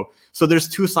show. So there's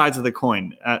two sides of the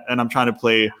coin, and I'm trying to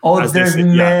play. There's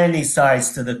many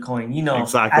sides to the coin.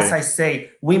 Exactly. As I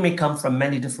say, we may come from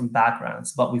many different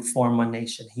backgrounds, but we form one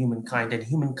nation, humankind. And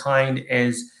humankind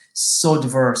is so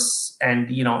diverse,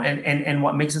 and, and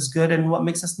what makes us good and what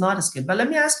makes us not as good. But let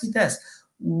me ask you this.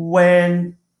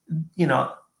 When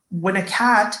a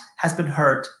cat has been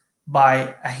hurt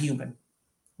by a human,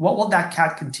 what will that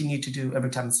cat continue to do every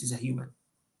time it sees a human?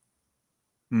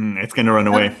 It's going to run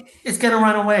away. It's going to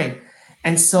run away.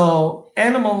 And so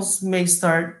animals may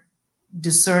start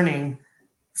discerning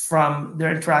from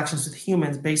their interactions with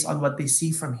humans based on what they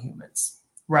see from humans,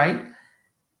 right?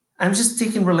 I'm just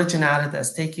taking religion out of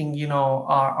this, taking,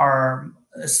 our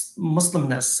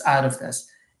Muslimness out of this.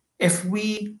 If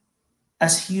we,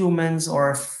 as humans,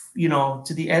 or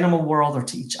to the animal world or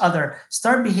to each other,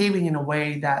 start behaving in a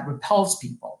way that repels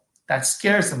people, that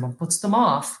scares them and puts them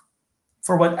off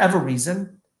for whatever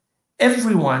reason,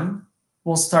 everyone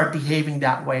will start behaving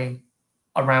that way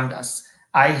around us.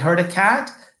 I heard a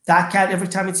cat. That cat, every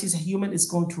time it sees a human, is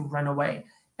going to run away.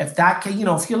 If that cat,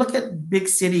 if you look at big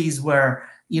cities where,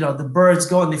 the birds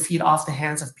go and they feed off the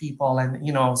hands of people,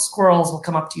 and, squirrels will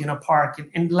come up to you in a park.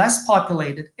 In less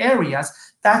populated areas,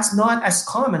 that's not as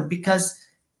common, because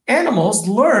animals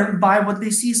learn by what they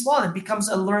see as well. It becomes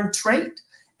a learned trait.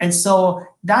 And so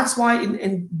that's why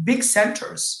in big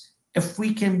centers, if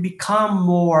we can become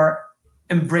more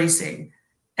embracing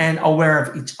and aware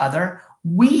of each other,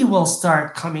 we will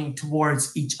start coming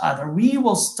towards each other. We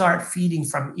will start feeding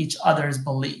from each other's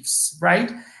beliefs, right?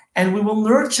 and we will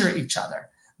nurture each other.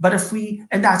 But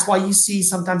and that's why you see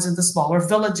sometimes in the smaller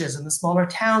villages, in the smaller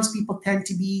towns, people tend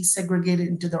to be segregated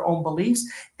into their own beliefs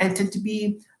and tend to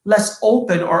be less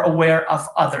open or aware of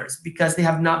others because they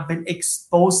have not been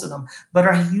exposed to them. But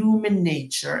our human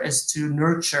nature is to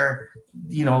nurture,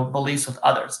 beliefs with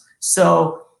others.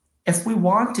 So if we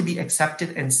want to be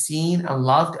accepted and seen and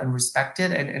loved and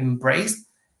respected and embraced,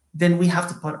 then we have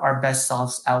to put our best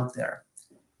selves out there.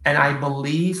 And I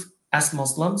believe as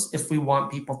Muslims, if we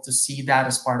want people to see that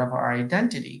as part of our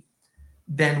identity,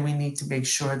 then we need to make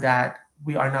sure that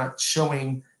we are not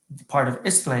showing the part of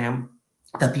Islam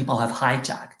that people have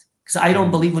hijacked. Because I don't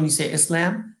believe when you say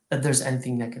Islam that there's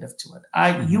anything negative to it.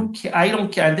 I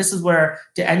don't care. And this is where,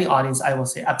 to any audience, I will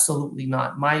say absolutely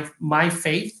not. My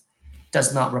faith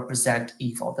does not represent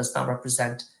evil, does not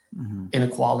represent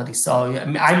inequality. So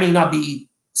I may not be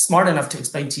smart enough to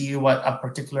explain to you what a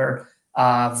particular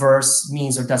verse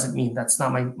means or doesn't mean. That's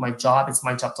not my job. It's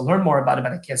my job to learn more about it,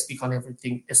 but I can't speak on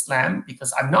everything Islam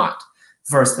because I'm not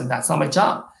versed in that. It's not my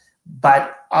job.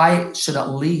 But I should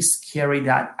at least carry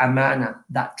that amana,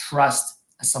 that trust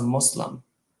as a Muslim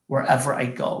wherever I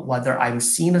go, whether I'm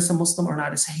seen as a Muslim or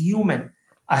not. As a human,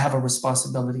 I have a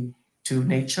responsibility to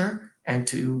nature and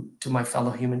to my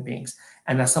fellow human beings.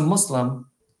 And as a Muslim,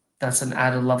 that's an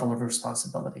added level of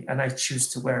responsibility. And I choose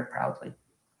to wear it proudly.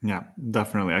 Yeah,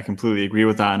 definitely. I completely agree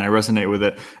with that. And I resonate with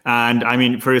it. And I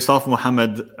mean, for yourself,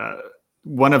 Muhammad,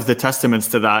 one of the testaments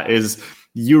to that is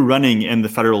you running in the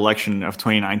federal election of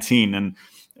 2019. And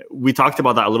we talked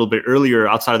about that a little bit earlier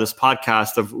outside of this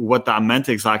podcast of what that meant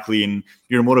exactly and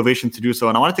your motivation to do so.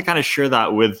 And I wanted to kind of share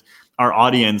that with our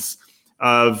audience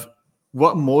of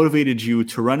what motivated you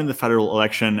to run in the federal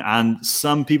election. And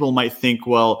some people might think,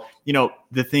 well,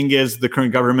 the thing is the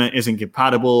current government isn't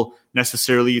compatible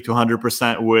necessarily to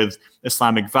 100% with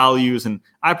Islamic values. And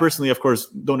I personally, of course,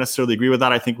 don't necessarily agree with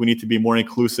that. I think we need to be more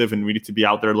inclusive and we need to be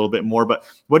out there a little bit more. But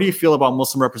what do you feel about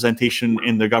Muslim representation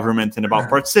in the government and about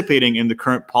participating in the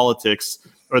current politics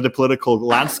or the political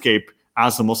landscape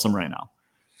as a Muslim right now?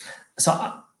 So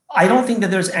I don't think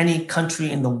that there's any country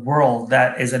in the world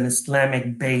that is an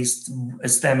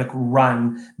Islamic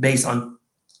run based on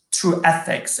true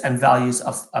ethics and values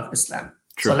of Islam.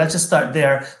 True. So let's just start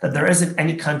there, that there isn't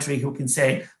any country who can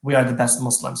say we are the best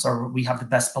Muslims or we have the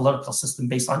best political system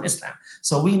based on Islam.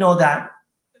 So we know that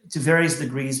to various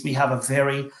degrees, we have a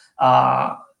very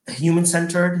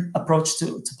human-centered approach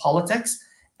to politics.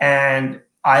 And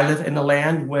I live in a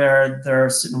land where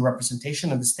there's certain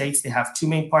representation in the States. They have two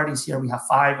main parties. Here we have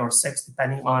 5 or 6,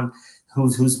 depending on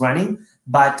who's running.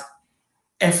 But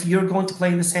if you're going to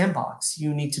play in the sandbox,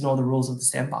 you need to know the rules of the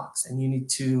sandbox and you need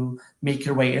to make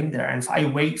your way in there. And if I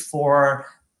wait for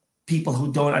people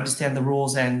who don't understand the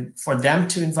rules and for them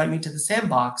to invite me to the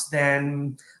sandbox,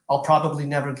 then I'll probably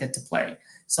never get to play.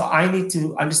 So I need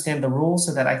to understand the rules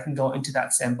so that I can go into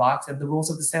that sandbox. And the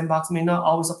rules of the sandbox may not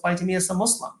always apply to me as a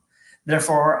Muslim.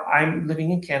 Therefore, I'm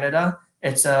living in Canada.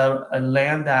 It's a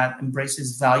land that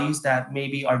embraces values that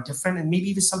maybe are different and maybe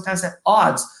even sometimes at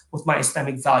odds with my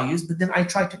Islamic values, but then I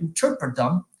try to interpret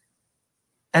them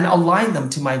and align them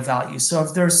to my values. So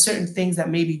if there are certain things that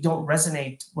maybe don't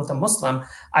resonate with a Muslim,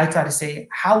 I try to say,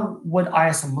 how would I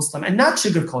as a Muslim, and not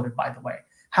sugarcoated, by the way,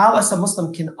 how as a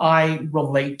Muslim can I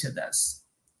relate to this?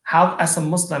 How as a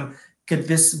Muslim could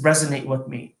this resonate with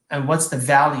me? And what's the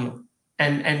value?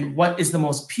 And what is the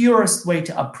most purest way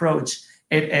to approach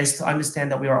it is to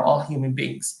understand that we are all human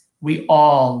beings. We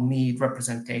all need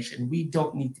representation. We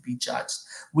don't need to be judged.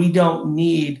 We don't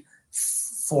need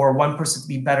for one person to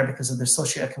be better because of their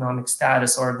socioeconomic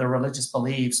status or their religious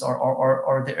beliefs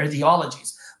or their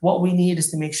ideologies. What we need is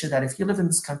to make sure that if you live in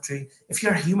this country, if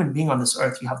you're a human being on this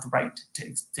earth, you have the right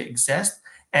to exist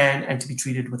and to be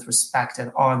treated with respect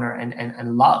and honor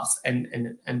and love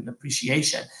and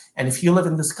appreciation. And if you live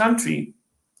in this country,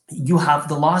 you have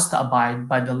the laws to abide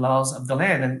by the laws of the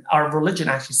land. And our religion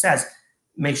actually says,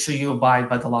 make sure you abide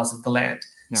by the laws of the land.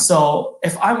 Yeah. So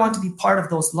if I want to be part of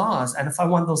those laws, and if I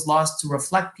want those laws to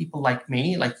reflect people like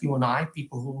me, like you and I,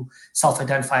 people who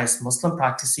self-identify as Muslim,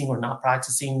 practicing or not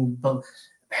practicing,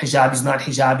 hijabis, not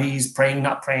hijabis, praying,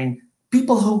 not praying,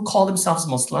 people who call themselves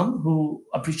Muslim, who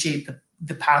appreciate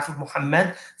the path of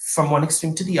Muhammad from one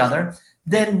extreme to the other,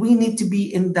 then we need to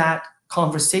be in that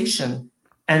conversation.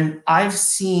 And I've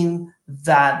seen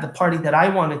that the party that I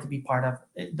wanted to be part of,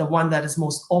 the one that is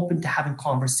most open to having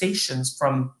conversations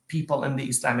from people in the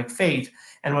Islamic faith.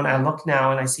 And when I look now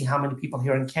and I see how many people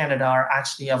here in Canada are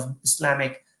actually of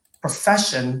Islamic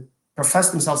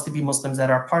profess themselves to be Muslims that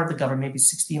are part of the government, maybe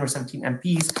 16 or 17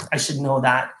 MPs, I should know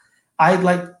that. I'd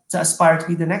like to aspire to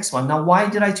be the next one. Now, why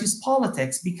did I choose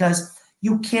politics? Because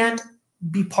you can't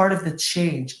be part of the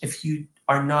change if you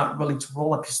are not willing to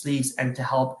roll up your sleeves and to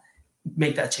help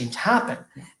make that change happen.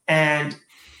 And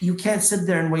you can't sit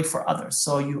there and wait for others.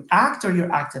 So you act or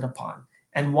you're acted upon.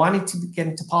 And wanting to get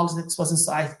into politics wasn't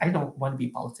so, I don't want to be a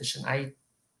politician. I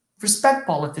respect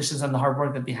politicians and the hard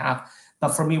work that they have. But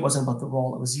for me, it wasn't about the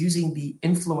role. It was using the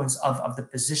influence of the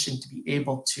position to be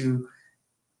able to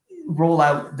roll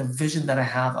out the vision that I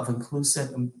have of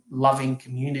inclusive and loving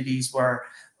communities where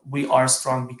we are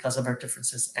strong because of our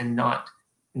differences and not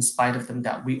in spite of them,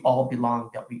 that we all belong,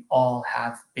 that we all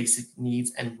have basic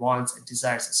needs and wants and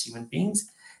desires as human beings,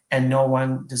 and no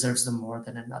one deserves them more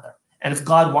than another. And if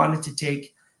God wanted to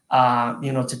take,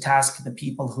 to task the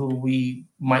people who we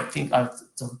might think are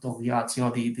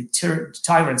the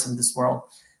tyrants in this world,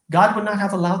 God would not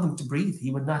have allowed them to breathe.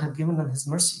 He would not have given them his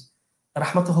mercy.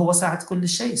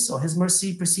 So his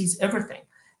mercy precedes everything.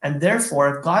 And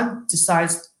therefore, if God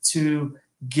decides to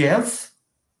give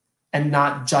and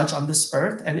not judge on this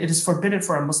earth, and it is forbidden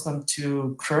for a Muslim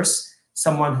to curse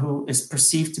someone who is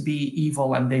perceived to be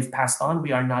evil and they've passed on.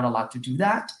 We are not allowed to do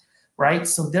that, right?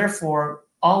 So therefore,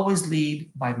 always lead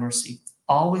by mercy.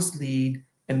 Always lead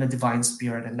in the divine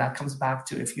spirit. And that comes back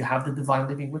to, if you have the divine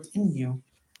living within you,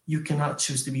 you cannot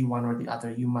choose to be one or the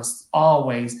other. You must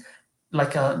always,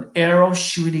 like an arrow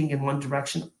shooting in one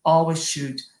direction, always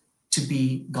shoot to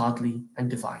be godly and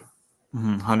divine.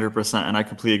 100%. And I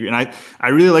completely agree. And I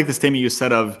really like the statement you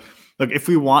said of, look, if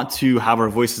we want to have our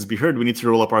voices be heard, we need to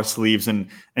roll up our sleeves and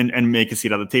make a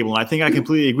seat at the table. And I think I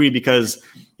completely agree because,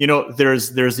 there's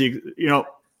the,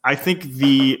 I think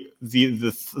the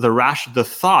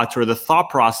thought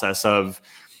process of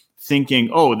thinking,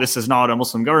 oh, this is not a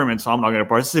Muslim government, so I'm not going to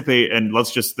participate, and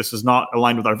this is not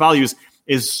aligned with our values,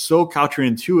 is so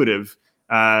counterintuitive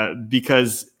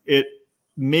because it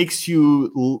makes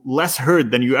you less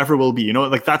heard than you ever will be.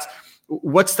 That's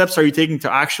what steps are you taking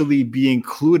to actually be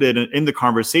included in the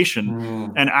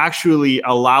conversation and actually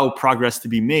allow progress to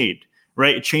be made,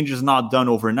 right? Change is not done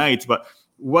overnight, but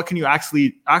what can you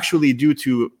actually do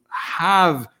to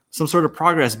have some sort of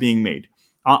progress being made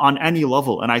on any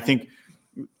level? And I think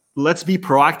let's be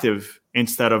proactive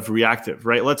instead of reactive,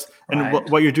 right?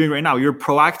 What you're doing right now, you're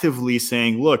proactively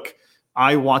saying, look,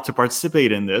 I want to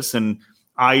participate in this, and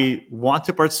I want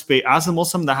to participate as a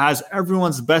Muslim that has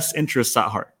everyone's best interests at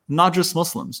heart, not just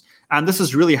Muslims. And this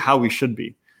is really how we should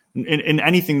be in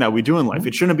anything that we do in life.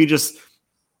 It shouldn't be just,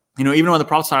 even when the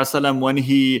Prophet ﷺ,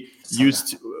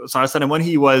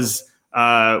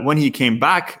 when he came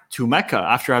back to Mecca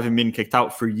after having been kicked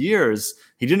out for years,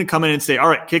 he didn't come in and say, all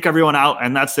right, kick everyone out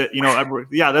and that's it.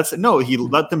 That's it. No, he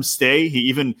let them stay. He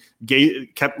even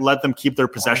let them keep their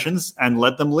possessions and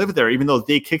let them live there, even though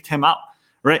they kicked him out.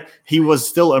 Right? He was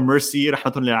still a mercy, as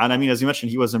you mentioned,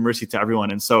 he was a mercy to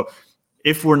everyone. And so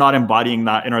if we're not embodying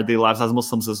that in our daily lives as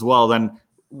Muslims as well, then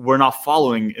we're not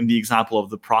following in the example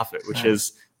of the Prophet, which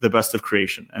is the best of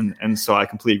creation. And so I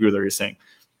completely agree with what you're saying.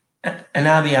 And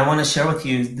Abby, I want to share with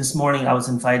you, this morning I was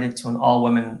invited to an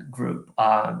all-women group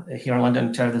here in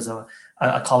London. There's a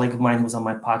colleague of mine who was on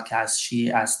my podcast. She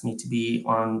asked me to be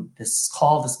on this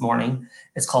call this morning.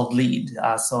 It's called LEAD.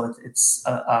 So it's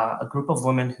a group of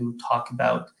women who talk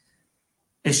about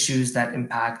issues that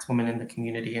impact women in the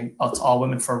community. And it's all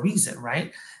women for a reason,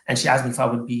 right? And she asked me if I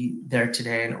would be there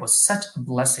today. And it was such a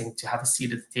blessing to have a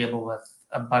seat at the table with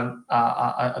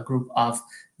a group of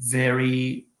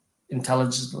very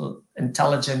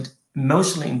intelligent,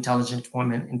 emotionally intelligent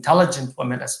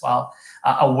women as well,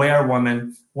 aware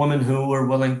women who were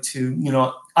willing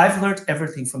to, I've learned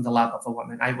everything from the lap of a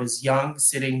woman. I was young,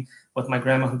 sitting with my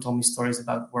grandma who told me stories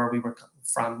about where we were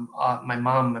from, my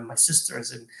mom and my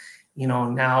sisters. And,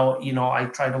 now, I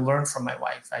try to learn from my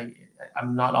wife.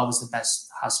 I'm not always the best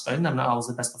husband. I'm not always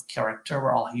the best of character.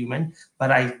 We're all human. But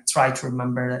I try to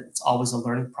remember that it's always a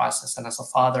learning process. And as a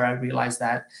father, I realize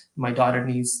that my daughter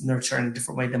needs nurture in a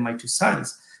different way than my two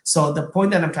sons. So the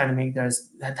point that I'm trying to make there is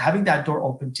that having that door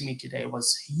open to me today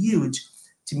was huge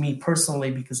to me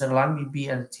personally, because it allowed me to be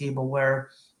at a table where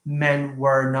men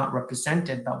were not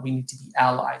represented, but we need to be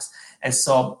allies. And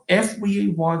so if we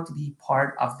want to be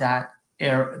part of that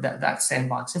that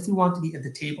sandbox, if we want to be at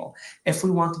the table, if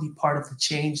we want to be part of the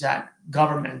change that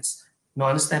governments,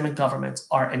 non-Islamic governments,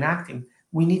 are enacting,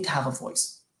 we need to have a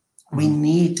voice. We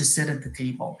need to sit at the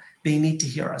table. They need to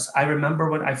hear us. I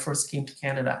remember when I first came to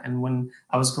Canada and when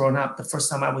I was growing up, the first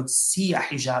time I would see a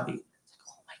hijabi,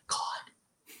 oh my God,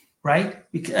 right?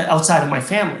 Outside of my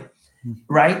family,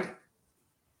 right?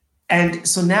 And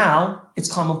so now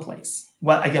it's commonplace.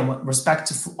 Well, again, with respect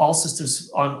to all sisters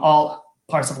on all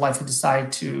parts of life we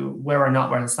decide to wear or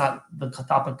not wear. It's not the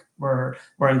topic we're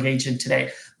engaged in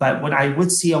today. But when I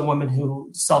would see a woman who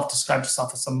self-described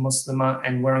herself as a Muslimah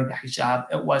and wearing the hijab,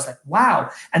 it was like, wow.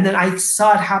 And then I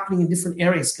saw it happening in different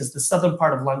areas because the southern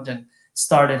part of London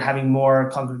started having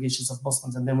more congregations of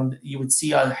Muslims. And then when you would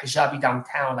see a hijabi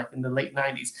downtown, like in the late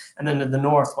 90s, and then in the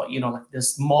north, like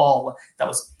this mall that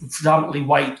was predominantly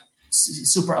white,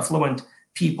 super affluent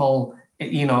people,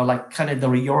 like kind of the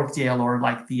Yorkdale or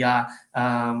like the,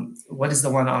 what is the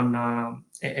one on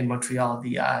in Montreal?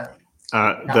 The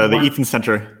Eaton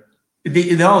Center.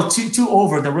 Two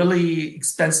over, the really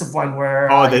expensive one where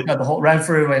the whole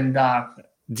Renfrew and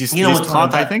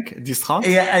Distrant, I think. Distrant?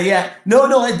 Yeah. No,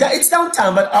 it's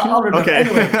downtown, but I'll remember. Okay.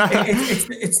 Anyway,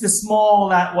 it's the small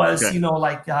that was,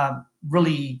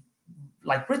 really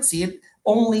like ritzy.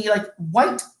 Only like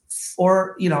white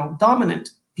or, dominant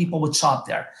people would shop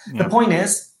there. Yeah. The point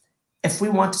is, if we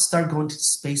want to start going to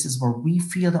spaces where we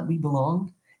feel that we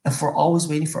belong, if we're always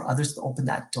waiting for others to open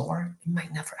that door, it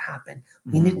might never happen.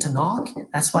 We need to knock.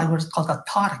 That's why it's called a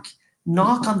tariq.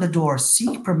 Knock on the door,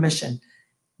 seek permission.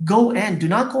 Go in. Do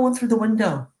not go in through the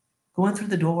window. Go in through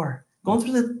the door. Go in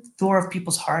through the door of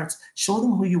people's hearts. Show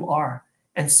them who you are.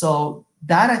 And so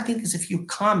that, I think, is if you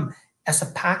come as a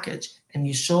package and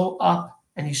you show up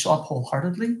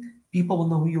wholeheartedly, people will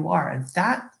know who you are. And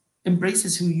that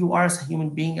embraces who you are as a human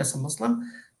being, as a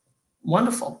Muslim.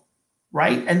 Wonderful,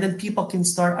 right? And then people can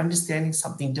start understanding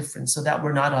something different so that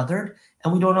we're not othered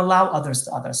and we don't allow others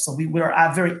to others. So we're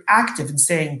very active in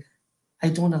saying, I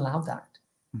don't allow that.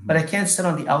 But I can't sit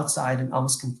on the outside and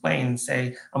almost complain and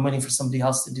say, I'm waiting for somebody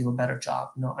else to do a better job.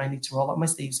 No, I need to roll up my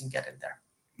sleeves and get in there.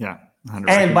 Yeah. 100%.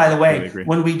 And by the way,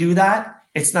 when we do that,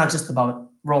 it's not just about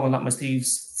rolling up my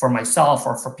sleeves for myself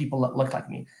or for people that look like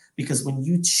me. Because when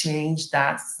you change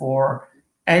that for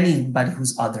anybody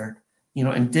who's othered,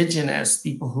 indigenous,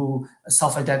 people who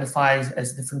self-identify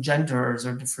as different genders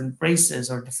or different races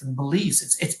or different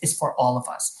beliefs, it's for all of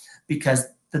us. Because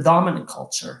the dominant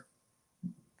culture,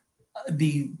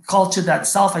 the culture that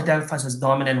self-identifies as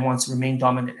dominant and wants to remain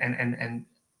dominant and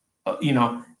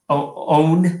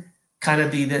own kind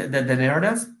of the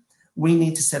narrative, we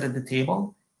need to sit at the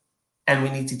table and we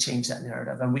need to change that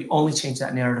narrative. And we only change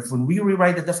that narrative when we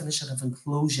rewrite the definition of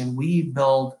inclusion. We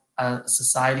build a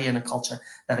society and a culture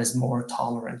that is more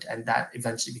tolerant and that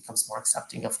eventually becomes more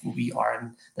accepting of who we are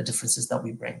and the differences that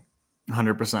we bring.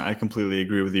 100%. I completely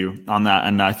agree with you on that.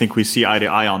 And I think we see eye to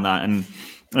eye on that. And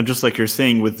just like you're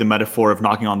saying with the metaphor of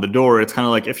knocking on the door, it's kind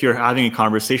of like if you're having a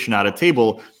conversation at a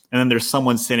table and then there's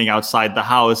someone sitting outside the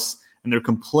house and they're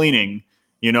complaining,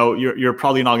 you're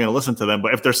probably not going to listen to them.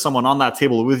 But if there's someone on that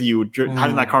table with you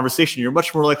having that conversation, you're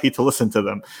much more likely to listen to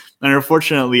them. And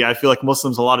unfortunately, I feel like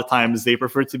Muslims, a lot of times, they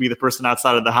prefer to be the person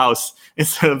outside of the house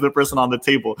instead of the person on the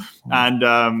table. And,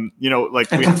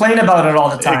 complain about it all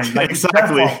the time.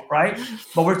 Exactly. Fault, right?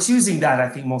 But we're choosing that, I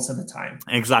think, most of the time.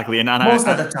 Exactly. And most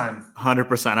of the time.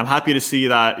 100%. I'm happy to see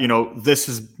that,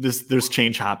 there's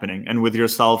change happening. And with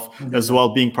yourself as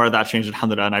well, being part of that change,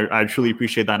 alhamdulillah. And I truly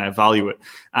appreciate that and I value it.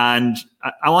 And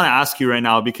I want to ask you right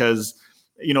now, because,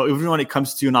 even when it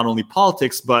comes to not only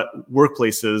politics, but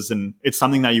workplaces, and it's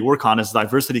something that you work on as a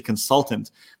diversity consultant.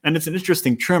 And it's an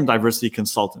interesting term, diversity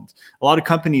consultant. A lot of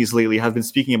companies lately have been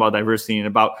speaking about diversity and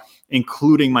about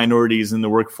including minorities in the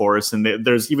workforce. And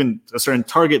there's even a certain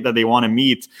target that they want to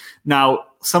meet. Now,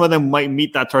 some of them might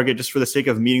meet that target just for the sake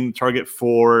of meeting the target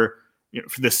for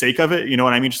the sake of it. You know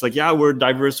what I mean? Just like, yeah, we're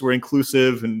diverse, we're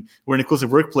inclusive, and we're an inclusive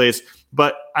workplace.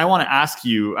 But I want to ask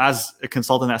you, as a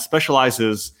consultant that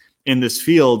specializes in this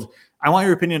field, I want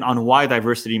your opinion on why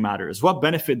diversity matters. What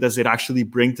benefit does it actually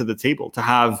bring to the table to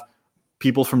have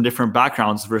people from different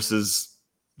backgrounds versus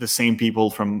the same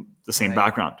people from the same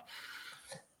background?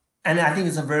 And I think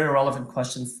it's a very relevant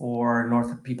question for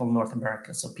people in North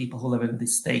America. So people who live in the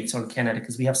States or in Canada,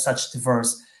 because we have such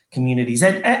diverse communities,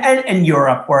 and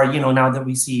Europe, where now that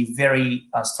we see very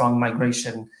strong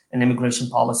migration and immigration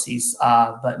policies,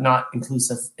 but not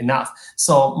inclusive enough.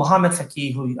 So Mohammed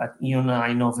Faqih, who you and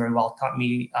I know very well, taught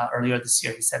me earlier this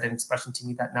year. He said an expression to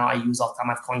me that now I use all the time.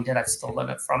 I've coined it. I've stolen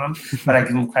it from him, but I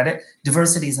give him credit.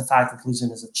 Diversity is a fact. Inclusion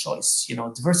is a choice.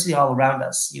 Diversity all around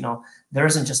us. There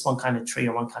isn't just one kind of tree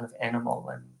or one kind of animal,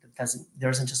 and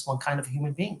there isn't just one kind of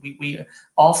human being. We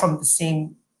all from the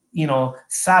same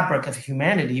fabric of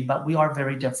humanity, but we are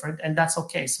very different, and that's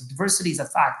okay. So diversity is a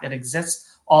fact that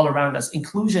exists all around us.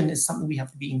 Inclusion is something we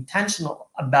have to be intentional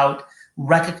about,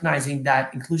 recognizing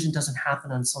that inclusion doesn't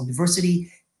happen on its own. Diversity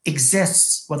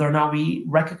exists, whether or not we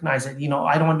recognize it.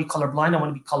 I don't want to be colorblind. I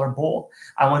want to be color bold.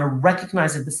 I want to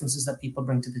recognize the differences that people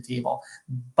bring to the table.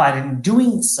 But in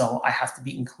doing so, I have to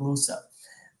be inclusive.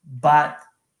 But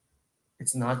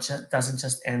it's not just doesn't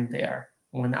just end there.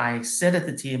 When I sit at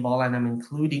the table and I'm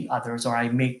including others, or I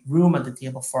make room at the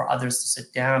table for others to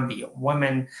sit down, be it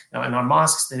women, in our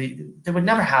mosques, they would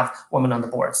never have women on the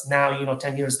boards. Now,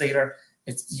 10 years later,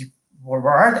 where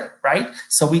are they, right?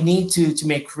 So we need to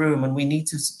make room, and we need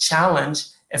to challenge.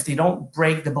 If they don't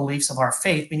break the beliefs of our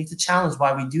faith, we need to challenge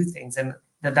why we do things. And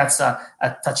that's a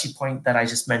touchy point that I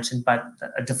just mentioned, but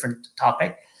a different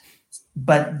topic.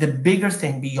 But the bigger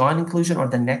thing beyond inclusion, or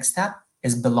the next step,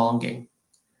 is belonging.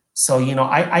 So,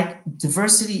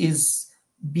 diversity is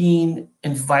being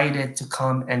invited to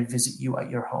come and visit you at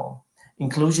your home.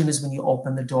 Inclusion is when you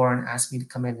open the door and ask me to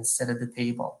come in and sit at the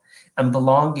table. And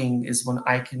belonging is when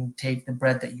I can take the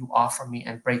bread that you offer me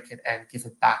and break it and give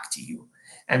it back to you.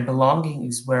 And belonging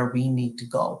is where we need to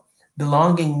go.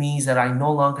 Belonging means that I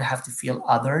no longer have to feel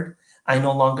othered. I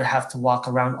no longer have to walk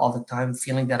around all the time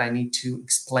feeling that I need to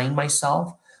explain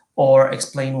myself, or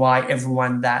explain why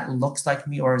everyone that looks like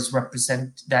me or is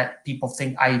that people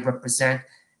think I represent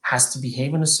has to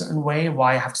behave in a certain way,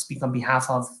 why I have to speak on behalf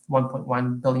of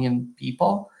 1.1 billion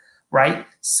people, right?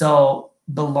 So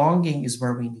belonging is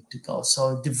where we need to go.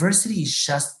 So diversity is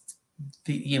just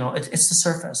it's the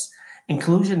surface.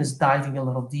 Inclusion is diving a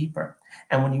little deeper.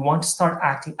 And when you want to start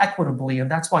acting equitably,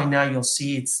 and that's why now you'll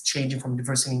see it's changing from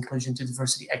diversity inclusion to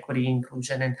diversity, equity,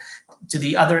 inclusion, and to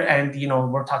the other end,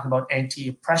 we're talking about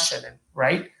anti-oppression,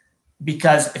 right?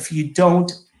 Because if you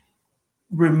don't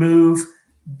remove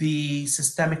the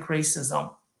systemic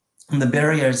racism and the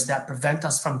barriers that prevent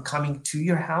us from coming to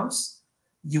your house,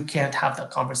 you can't have that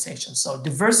conversation. So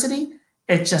diversity,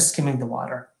 it's just skimming the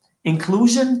water.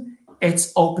 Inclusion,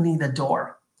 it's opening the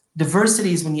door.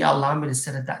 Diversity is when you allow me to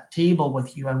sit at that table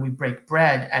with you and we break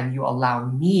bread, and you allow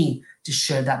me to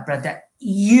share that bread that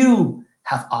you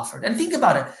have offered. And think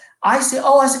about it. I say,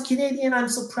 as a Canadian, I'm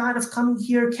so proud of coming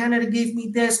here. Canada gave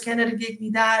me this. Canada gave me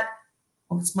that.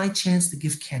 Well, it's my chance to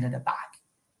give Canada back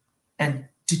and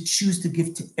to choose to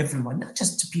give to everyone, not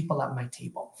just to people at my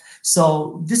table.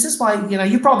 So this is why,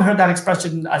 you probably heard that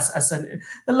expression as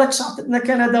لك شاطئنا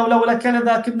كندا ولولا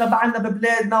كندا كنا بعنا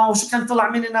ببلادنا وشو كان طلع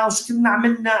مننا وشو كنا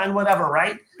عملنا and whatever,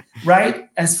 right?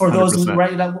 As for those who,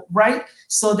 right?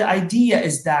 So the idea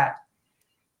is that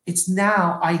it's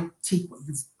now I take what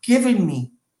you've given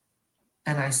me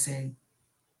and I say,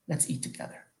 let's eat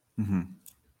together. Mm-hmm.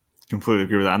 Completely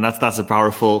agree with that. And that's a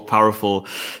powerful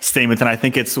statement. And I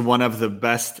think it's one of the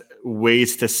best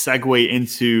ways to segue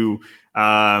into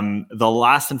the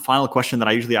last and final question that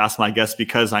I usually ask my guests,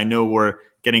 because I know we're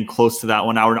getting close to that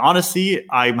 1 hour. And honestly,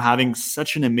 I'm having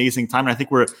such an amazing time. And I think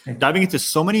we're diving into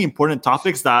so many important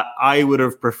topics that I would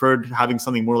have preferred having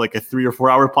something more like a 3 or 4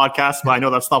 hour podcast, but I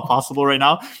know that's not possible right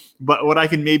now. But what I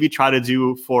can maybe try to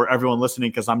do for everyone listening,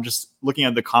 because I'm just looking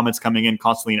at the comments coming in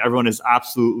constantly, and everyone is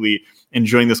absolutely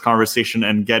enjoying this conversation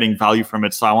and getting value from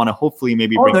it. So I want to hopefully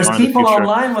maybe bring there's people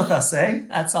online with us, eh?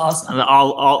 That's awesome.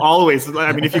 I'll always.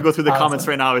 I mean, if you go through the comments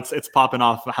right now, it's popping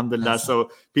off. Alhamdulillah. So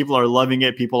people are loving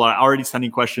it. People are already sending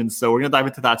questions. So we're gonna dive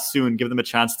into that soon. Give them a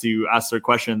chance to ask their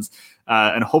questions,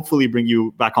 and hopefully bring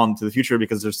you back on to the future,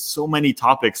 because there's so many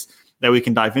topics that we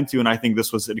can dive into. And I think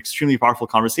this was an extremely powerful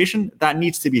conversation that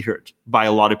needs to be heard by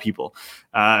a lot of people,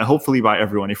 hopefully by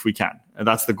everyone if we can. And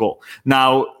that's the goal.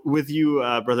 Now, with you,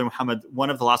 Brother Muhammad,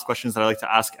 one of the last questions that I like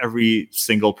to ask every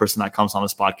single person that comes on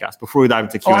this podcast before we dive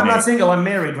into Q&A. I'm not single, I'm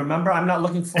married. Remember, I'm not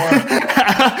looking for...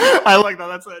 I like that.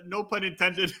 That's no pun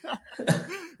intended.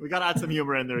 We got to add some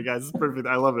humor in there, guys. It's perfect.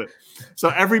 I love it. So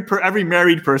every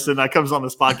married person that comes on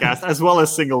this podcast, as well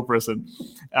as single person,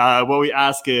 what we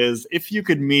ask is, if you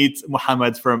could meet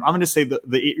Muhammad I'm going to say the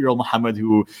 8-year-old Muhammad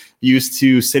who used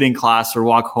to sit in class or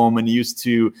walk home and used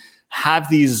to have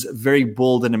these very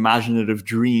bold and imaginative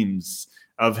dreams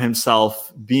of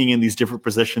himself being in these different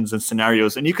positions and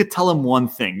scenarios. And you could tell him one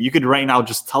thing. You could right now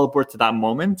just teleport to that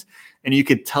moment and you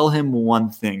could tell him one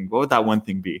thing. What would that one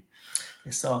thing be?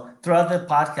 So throughout the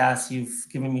podcast, you've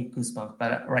given me goosebumps,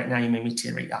 but right now you made me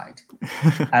teary-eyed.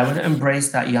 I would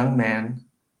embrace that young man,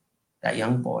 that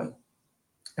young boy,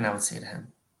 and I would say to him,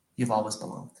 you've always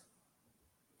belonged.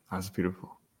 That's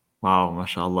beautiful. Wow,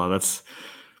 mashallah.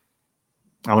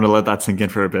 I want to let that sink in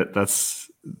for a bit. That's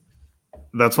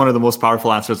one of the most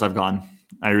powerful answers I've gotten.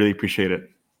 I really appreciate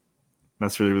it.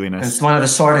 That's really, really nice. And it's one of the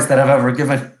shortest that I've ever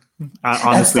given.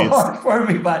 Honestly, it's hard for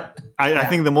me, but I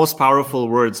think the most powerful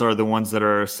words are the ones that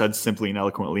are said simply and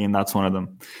eloquently, and that's one of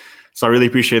them. So I really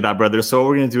appreciate that, brother. So what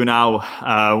we're going to do now,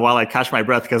 while I catch my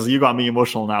breath, because you got me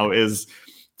emotional now, is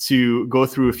to go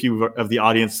through a few of the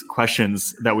audience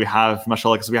questions that we have,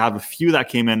 mashallah, because we have a few that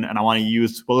came in, and I want to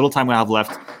use what little time we have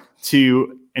left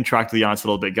to interact with the audience a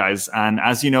little bit, guys. And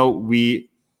as you know,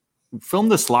 we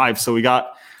filmed this live, so we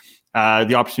got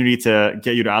the opportunity to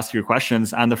get you to ask your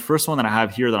questions. And the first one that I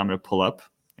have here that I'm going to pull up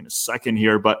in a second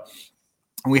here, but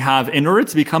we have, in order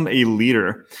to become a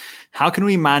leader, how can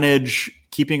we manage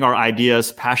keeping our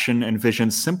ideas, passion, and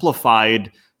vision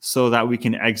simplified so that we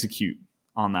can execute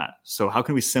on that? So how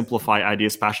can we simplify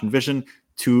ideas, passion, vision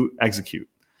to execute?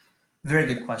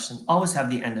 Very good question. Always have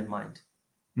the end in mind.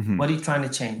 Mm-hmm. What are you trying to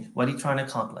change? What are you trying to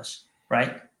accomplish?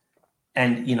 Right?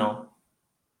 And,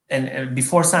 and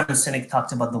before Simon Sinek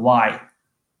talked about the why,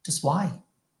 just why?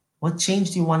 What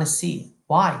change do you want to see?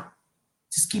 Why?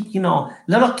 Just keep,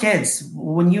 little kids,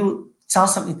 when you tell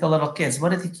something to little kids,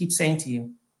 what do they keep saying to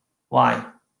you? Why?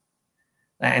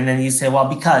 And then you say, well,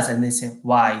 because, and they say,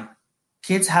 why?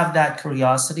 Kids have that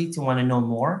curiosity to want to know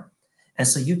more. And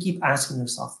so you keep asking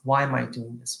yourself, why am I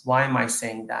doing this? Why am I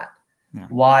saying that? Yeah.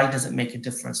 Why does it make a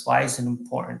difference? Why is it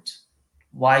important?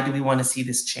 Why do we want to see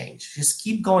this change? Just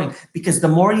keep going, because the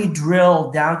more you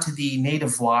drill down to the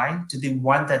native why, to the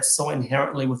one that's so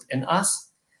inherently within us,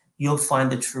 you'll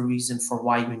find the true reason for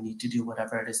why you need to do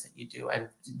whatever it is that you do. And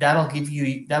that'll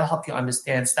help you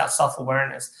understand. It's that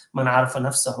self-awareness, man arafa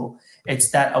nafsahu. It's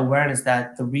that awareness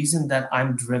that the reason that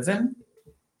I'm driven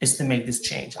is to make this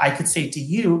change. I could say to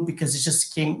you, because it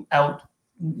just came out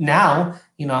now,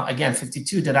 again,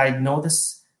 52, did I know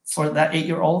this for that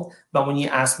 8-year-old? But when you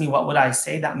ask me, what would I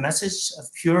say? That message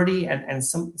of purity and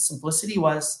simplicity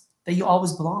was that you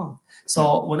always belong.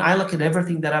 So when I look at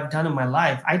everything that I've done in my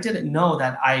life, I didn't know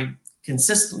that I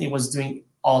consistently was doing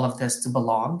all of this to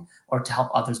belong or to help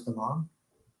others belong.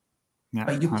 Yeah,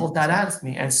 but you 100%. pulled that out of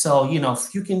me. And so,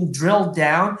 if you can drill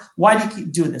down, why do you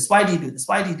keep doing this? Why do you do this?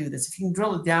 Why do you do this? If you can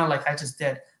drill it down like I just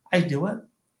did, I do it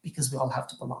because we all have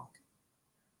to belong.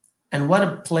 And what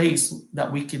a place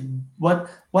that we could, what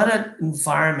an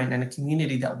environment and a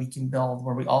community that we can build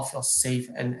where we all feel safe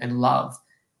and loved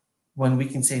when we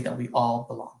can say that we all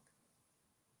belong.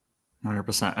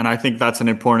 100%. And I think that's an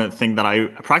important thing that I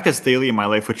practice daily in my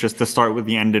life, which is to start with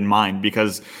the end in mind.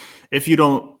 Because if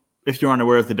you're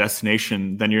unaware of the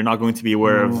destination, then you're not going to be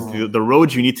aware of the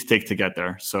road you need to take to get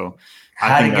there. So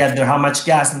how to get there, how much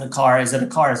gas in the car, is it a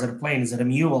car, is it a plane, is it a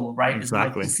mule, right?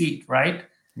 Exactly. Is it like 2 feet, right?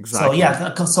 Exactly.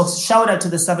 So shout out to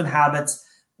the 7 habits,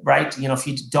 right? If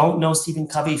you don't know Stephen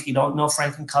Covey, if you don't know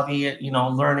Franklin Covey,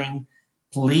 learning,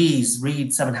 please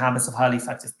read 7 Habits of Highly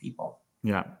Effective People.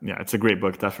 Yeah, it's a great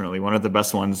book, definitely. One of the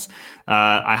best ones.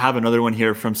 I have another one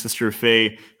here from Sister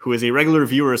Faye, who is a regular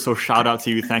viewer, so shout out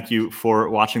to you. Thank you for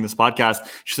watching this podcast.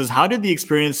 She says, how did the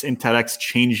experience in TEDx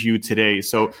change you today?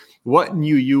 So what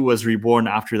new you was reborn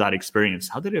after that experience?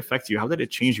 How did it affect you? How did it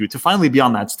change you to finally be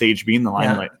on that stage, be in the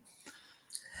limelight?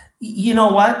 You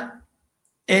know what?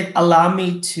 It allowed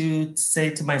me to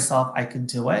say to myself, I could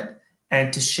do it,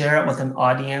 and to share it with an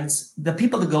audience. The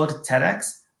people that go to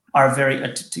TEDx are very,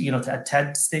 to a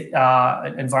TED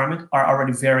environment, are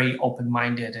already very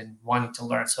open-minded and wanting to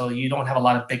learn. So you don't have a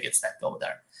lot of bigots that go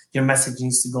there. Your message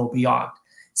needs to go beyond.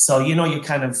 So, you're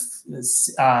kind of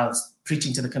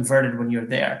preaching to the converted when you're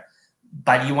there.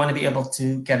 But you want to be able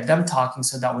to get them talking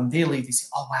so that when they leave, they say,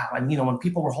 oh, wow. And, when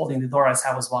people were holding the door as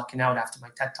I was walking out after my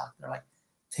TED Talk, they're like,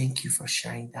 thank you for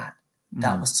sharing that.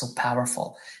 That was so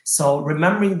powerful. So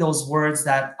remembering those words,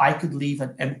 that I could leave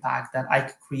an impact, that I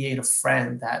could create a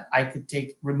friend, that I could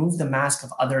remove the mask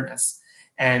of otherness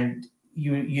and,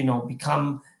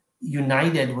 become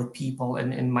united with people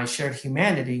in my shared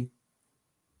humanity.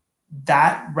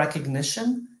 That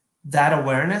recognition, that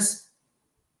awareness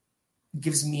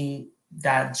gives me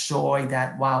that joy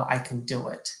that, wow, I can do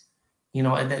it.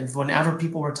 And then whenever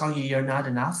people were telling you you're not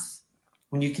enough,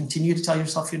 when you continue to tell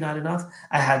yourself you're not enough,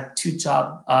 I had 2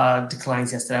 job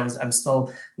declines yesterday. I'm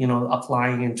still,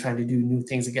 applying and trying to do new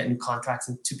things and get new contracts.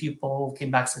 And 2 people came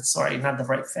back and said, sorry, not the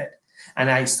right fit. And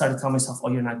I started telling myself,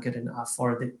 oh, you're not good enough,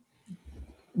 or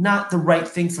not the right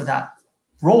thing for that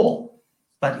role,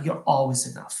 but you're always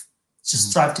enough.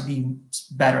 Just strive to be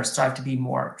better, strive to be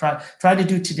more. Try to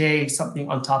do today something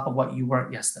on top of what you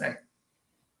weren't yesterday.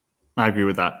 I agree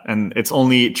with that. And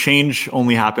change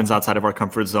only happens outside of our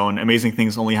comfort zone. Amazing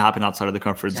things only happen outside of the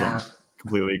comfort zone.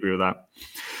 Completely agree with that.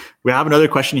 We have another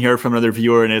question here from another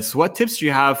viewer, and it's, what tips do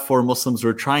you have for Muslims who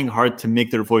are trying hard to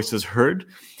make their voices heard,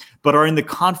 but are in the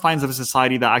confines of a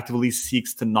society that actively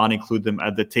seeks to not include them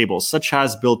at the table, such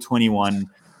as Bill 21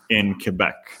 in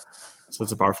Quebec? So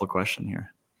it's a powerful question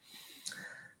here.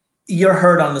 You're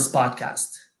heard on this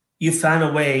podcast. You found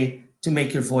a way to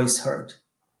make your voice heard.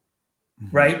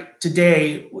 Right?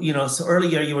 Today, so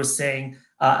earlier you were saying,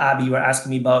 Abby, you were asking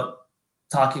me about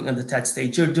talking on the TED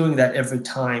stage. You're doing that every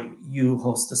time you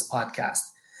host this podcast.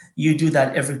 You do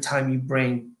that every time you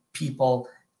bring people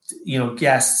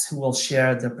guests who will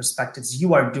share their perspectives.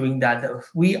 You are doing that.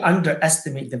 We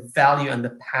underestimate the value and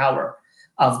the power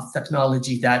of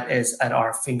technology that is at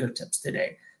our fingertips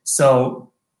today.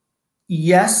 So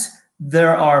yes,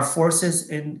 there are forces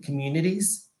in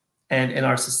communities and in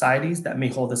our societies that may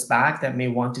hold us back, that may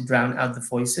want to drown out the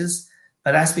voices.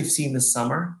 But as we've seen this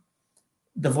summer,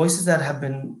 the voices that have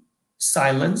been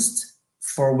silenced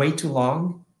for way too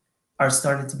long are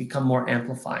starting to become more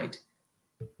amplified.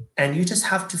 And you just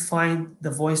have to find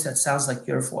the voice that sounds like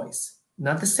your voice,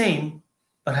 not the same,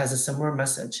 but has a similar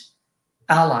message.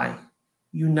 Ally,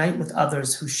 unite with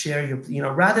others who share your,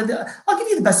 I'll give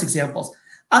you the best examples.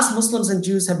 Us Muslims and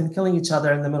Jews have been killing each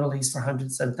other in the Middle East for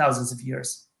hundreds and thousands of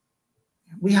years.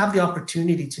 We have the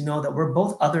opportunity to know that we're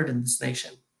both othered in this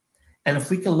nation. And if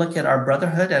we can look at our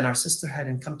brotherhood and our sisterhood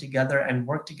and come together and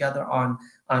work together on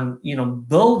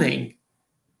building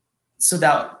so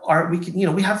that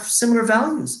we have similar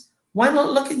values. Why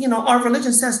not look at, our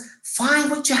religion says,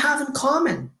 find what you have in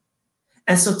common.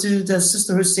 And so to the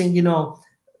sister who's saying,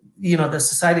 the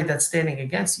society that's standing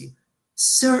against you,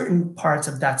 certain parts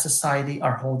of that society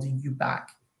are holding you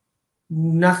back.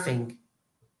 Nothing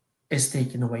is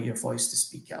taking away your voice to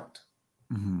speak out.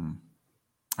 Mm-hmm.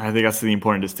 I think that's the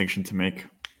important distinction to make.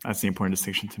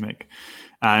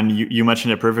 And you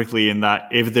mentioned it perfectly in that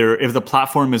if the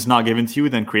platform is not given to you,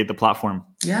 then create the platform.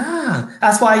 Yeah,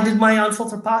 that's why I did my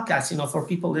Unfiltered podcast. For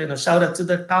people, shout out to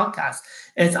the podcast.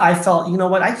 I felt,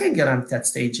 I can't get on that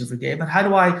stage every day, but how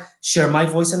do I share my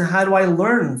voice and how do I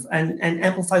learn and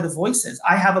amplify the voices?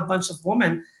 I have a bunch of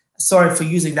women. Sorry for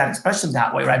using that expression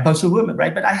that way, right? Bunch of women,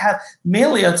 right? But I have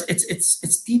mainly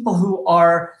it's people who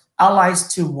are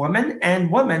allies to women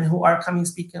and women who are coming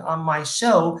speaking on my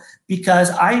show, because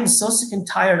I am so sick and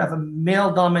tired of a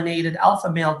male-dominated,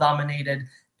 alpha male-dominated,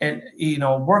 and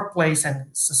workplace and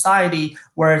society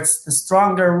where it's the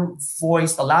stronger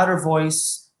voice, the louder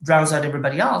voice drowns out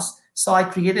everybody else. So I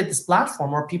created this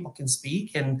platform where people can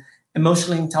speak and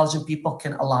emotionally intelligent people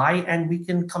can ally, and we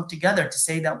can come together to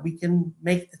say that we can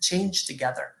make the change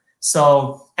together.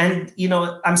 So, and,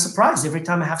 I'm surprised every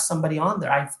time I have somebody on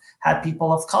there. I've had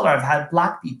people of color, I've had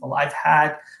Black people, I've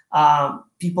had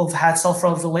people who've had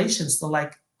self-revelations. So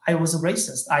like, I was a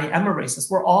racist, I am a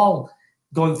racist. We're all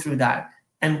going through that.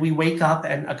 And we wake up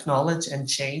and acknowledge and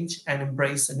change and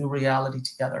embrace a new reality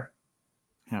together.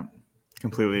 Yeah.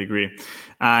 Completely agree.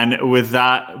 And with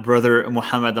that, Brother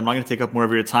Muhammad, I'm not going to take up more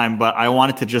of your time, but I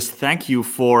wanted to just thank you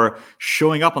for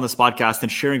showing up on this podcast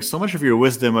and sharing so much of your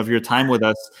wisdom, of your time with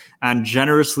us, and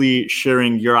generously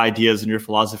sharing your ideas and your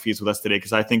philosophies with us today,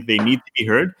 because I think they need to be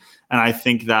heard. And I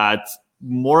think that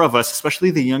more of us,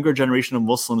 especially the younger generation of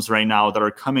Muslims right now that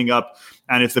are coming up,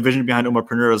 and it's the vision behind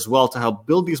Umarpreneur as well, to help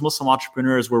build these Muslim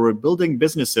entrepreneurs where we're building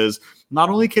businesses, not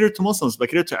only catered to Muslims, but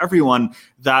catered to everyone,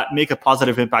 that make a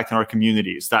positive impact in our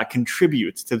communities, that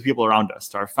contribute to the people around us,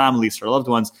 to our families, to our loved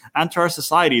ones, and to our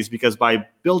societies. Because by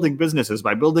building businesses,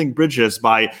 by building bridges,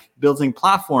 by building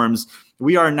platforms,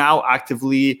 we are now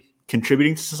actively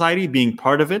contributing to society, being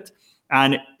part of it.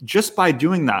 And just by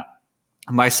doing that,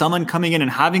 by someone coming in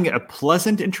and having a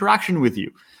pleasant interaction with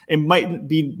you, it might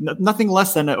be nothing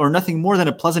less than or nothing more than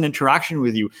a pleasant interaction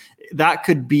with you. That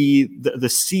could be the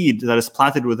seed that is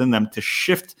planted within them to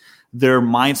shift their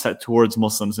mindset towards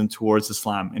Muslims and towards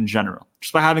Islam in general,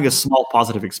 just by having a small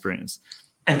positive experience.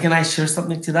 And can I share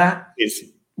something to that? Yes.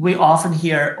 We often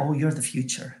hear, oh, you're the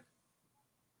future.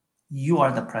 You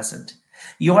are the present.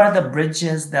 You are the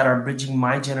bridges that are bridging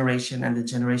my generation and the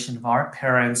generation of our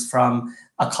parents from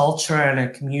a culture and a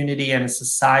community and a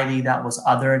society that was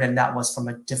othered and that was from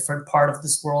a different part of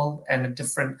this world and a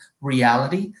different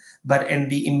reality. But in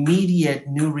the immediate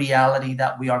new reality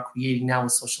that we are creating now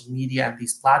with social media and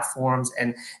these platforms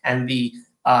and the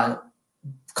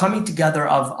coming together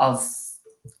of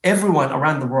everyone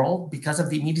around the world because of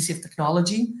the immediacy of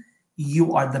technology,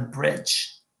 you are the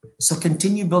bridge. So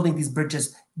continue building these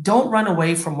bridges. Don't run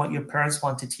away from what your parents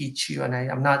want to teach you. And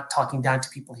I'm not talking down to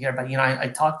people here, but I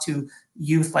talk to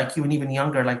youth like you and even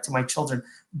younger, like to my children.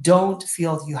 Don't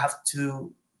feel you have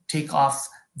to take off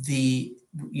the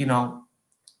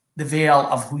veil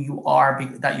of who you are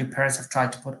that your parents have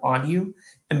tried to put on you.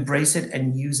 Embrace it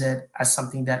and use it as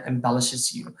something that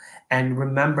embellishes you. And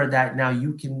remember that now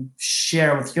you can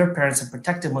share with your parents and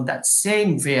protect them with that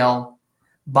same veil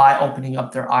by opening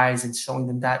up their eyes and showing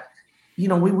them that,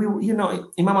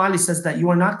 Imam Ali says that you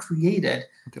are not created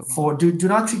for, do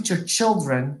not treat your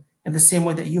children in the same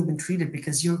way that you've been treated,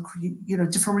 because you're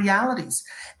different realities.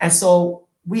 And so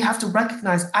we have to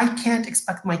recognize, I can't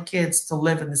expect my kids to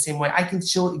live in the same way. I can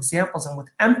show examples, and with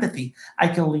empathy, I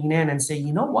can lean in and say,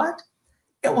 you know what?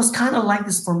 It was kind of like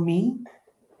this for me.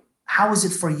 How is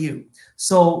it for you?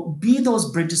 So be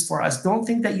those bridges for us. Don't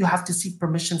think that you have to seek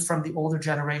permission from the older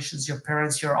generations, your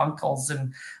parents, your uncles,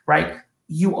 and right.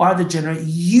 You are the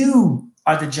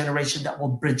generation that will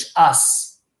bridge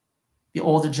us, the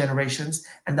older generations,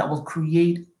 and that will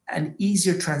create an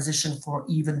easier transition for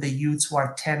even the youths who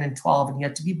are 10 and 12 and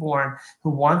yet to be born, who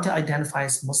want to identify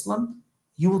as Muslim.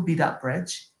 You will be that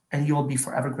bridge, and you will be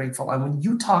forever grateful. And when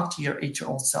you talk to your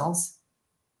 8-year-old selves,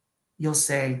 you'll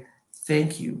say,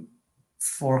 thank you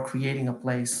for creating a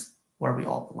place where we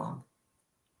all belong.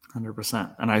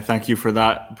 100%. And I thank you for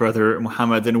that, Brother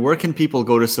Muhammad. And where can people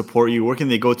go to support you? Where can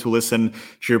they go to listen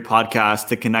to your podcast,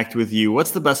 to connect with you?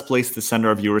 What's the best place to send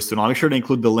our viewers to? And I'll make sure to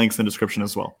include the links in the description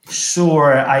as well.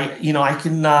 Sure.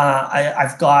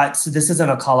 I've got, so this isn't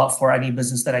a call out for any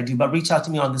business that I do, but reach out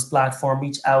to me on this platform,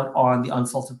 reach out on the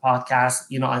Unfiltered podcast.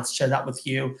 I'll share that with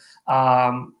you.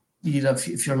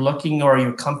 If you're looking, or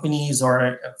your companies,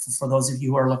 or for those of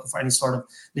you who are looking for any sort of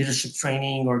leadership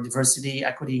training or diversity,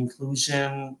 equity,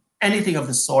 inclusion, anything of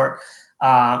the sort,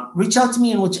 reach out to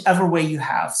me in whichever way you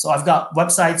have. So I've got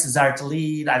websites, Desire to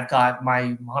Lead. I've got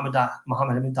my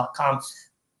muhammadhamid.com.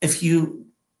 If you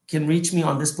can reach me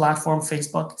on this platform,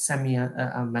 Facebook, send me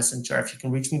a messenger. If you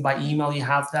can reach me by email, you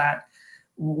have that.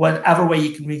 Whatever way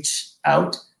you can reach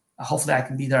out, hopefully I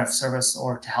can be there of service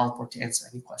or to help or to answer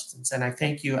any questions. And I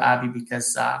thank you, Abby,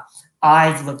 because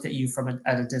I've looked at you from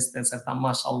at a distance and thought,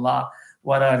 mashallah,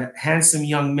 what a handsome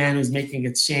young man who's making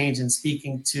a change and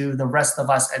speaking to the rest of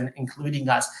us and including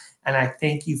us. And I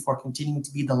thank you for continuing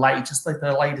to be the light, just like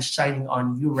the light is shining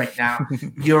on you right now.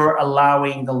 You're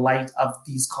allowing the light of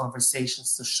these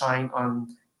conversations to shine on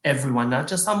everyone, not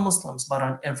just on Muslims, but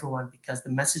on everyone, because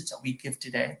the message that we give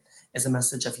today is a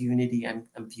message of unity and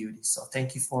beauty. So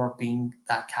thank you for being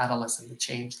that catalyst and the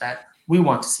change that we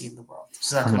want to see in the world.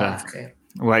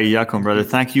 Waiyakum, brother.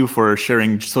 Thank you for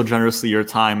sharing so generously your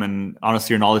time and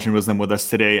honestly your knowledge and wisdom with us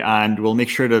today. And we'll make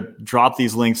sure to drop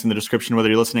these links in the description, whether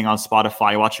you're listening on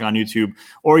Spotify, watching on YouTube,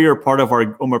 or you're part of our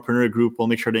Umarpreneur group. We'll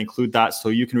make sure to include that so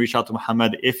you can reach out to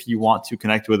Muhammad if you want to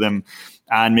connect with him.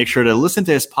 And make sure to listen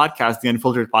to his podcast, The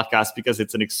Unfiltered Podcast, because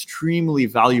it's an extremely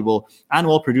valuable and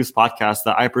well-produced podcast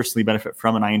that I personally benefit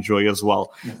from and I enjoy as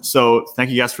well. Yeah. So thank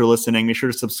you guys for listening. Make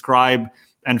sure to subscribe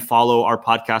and follow our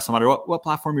podcast no matter what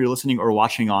platform you're listening or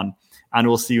watching on. And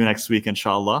we'll see you next week,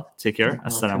 inshallah. Take care.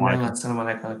 Assalamu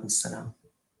alaikum.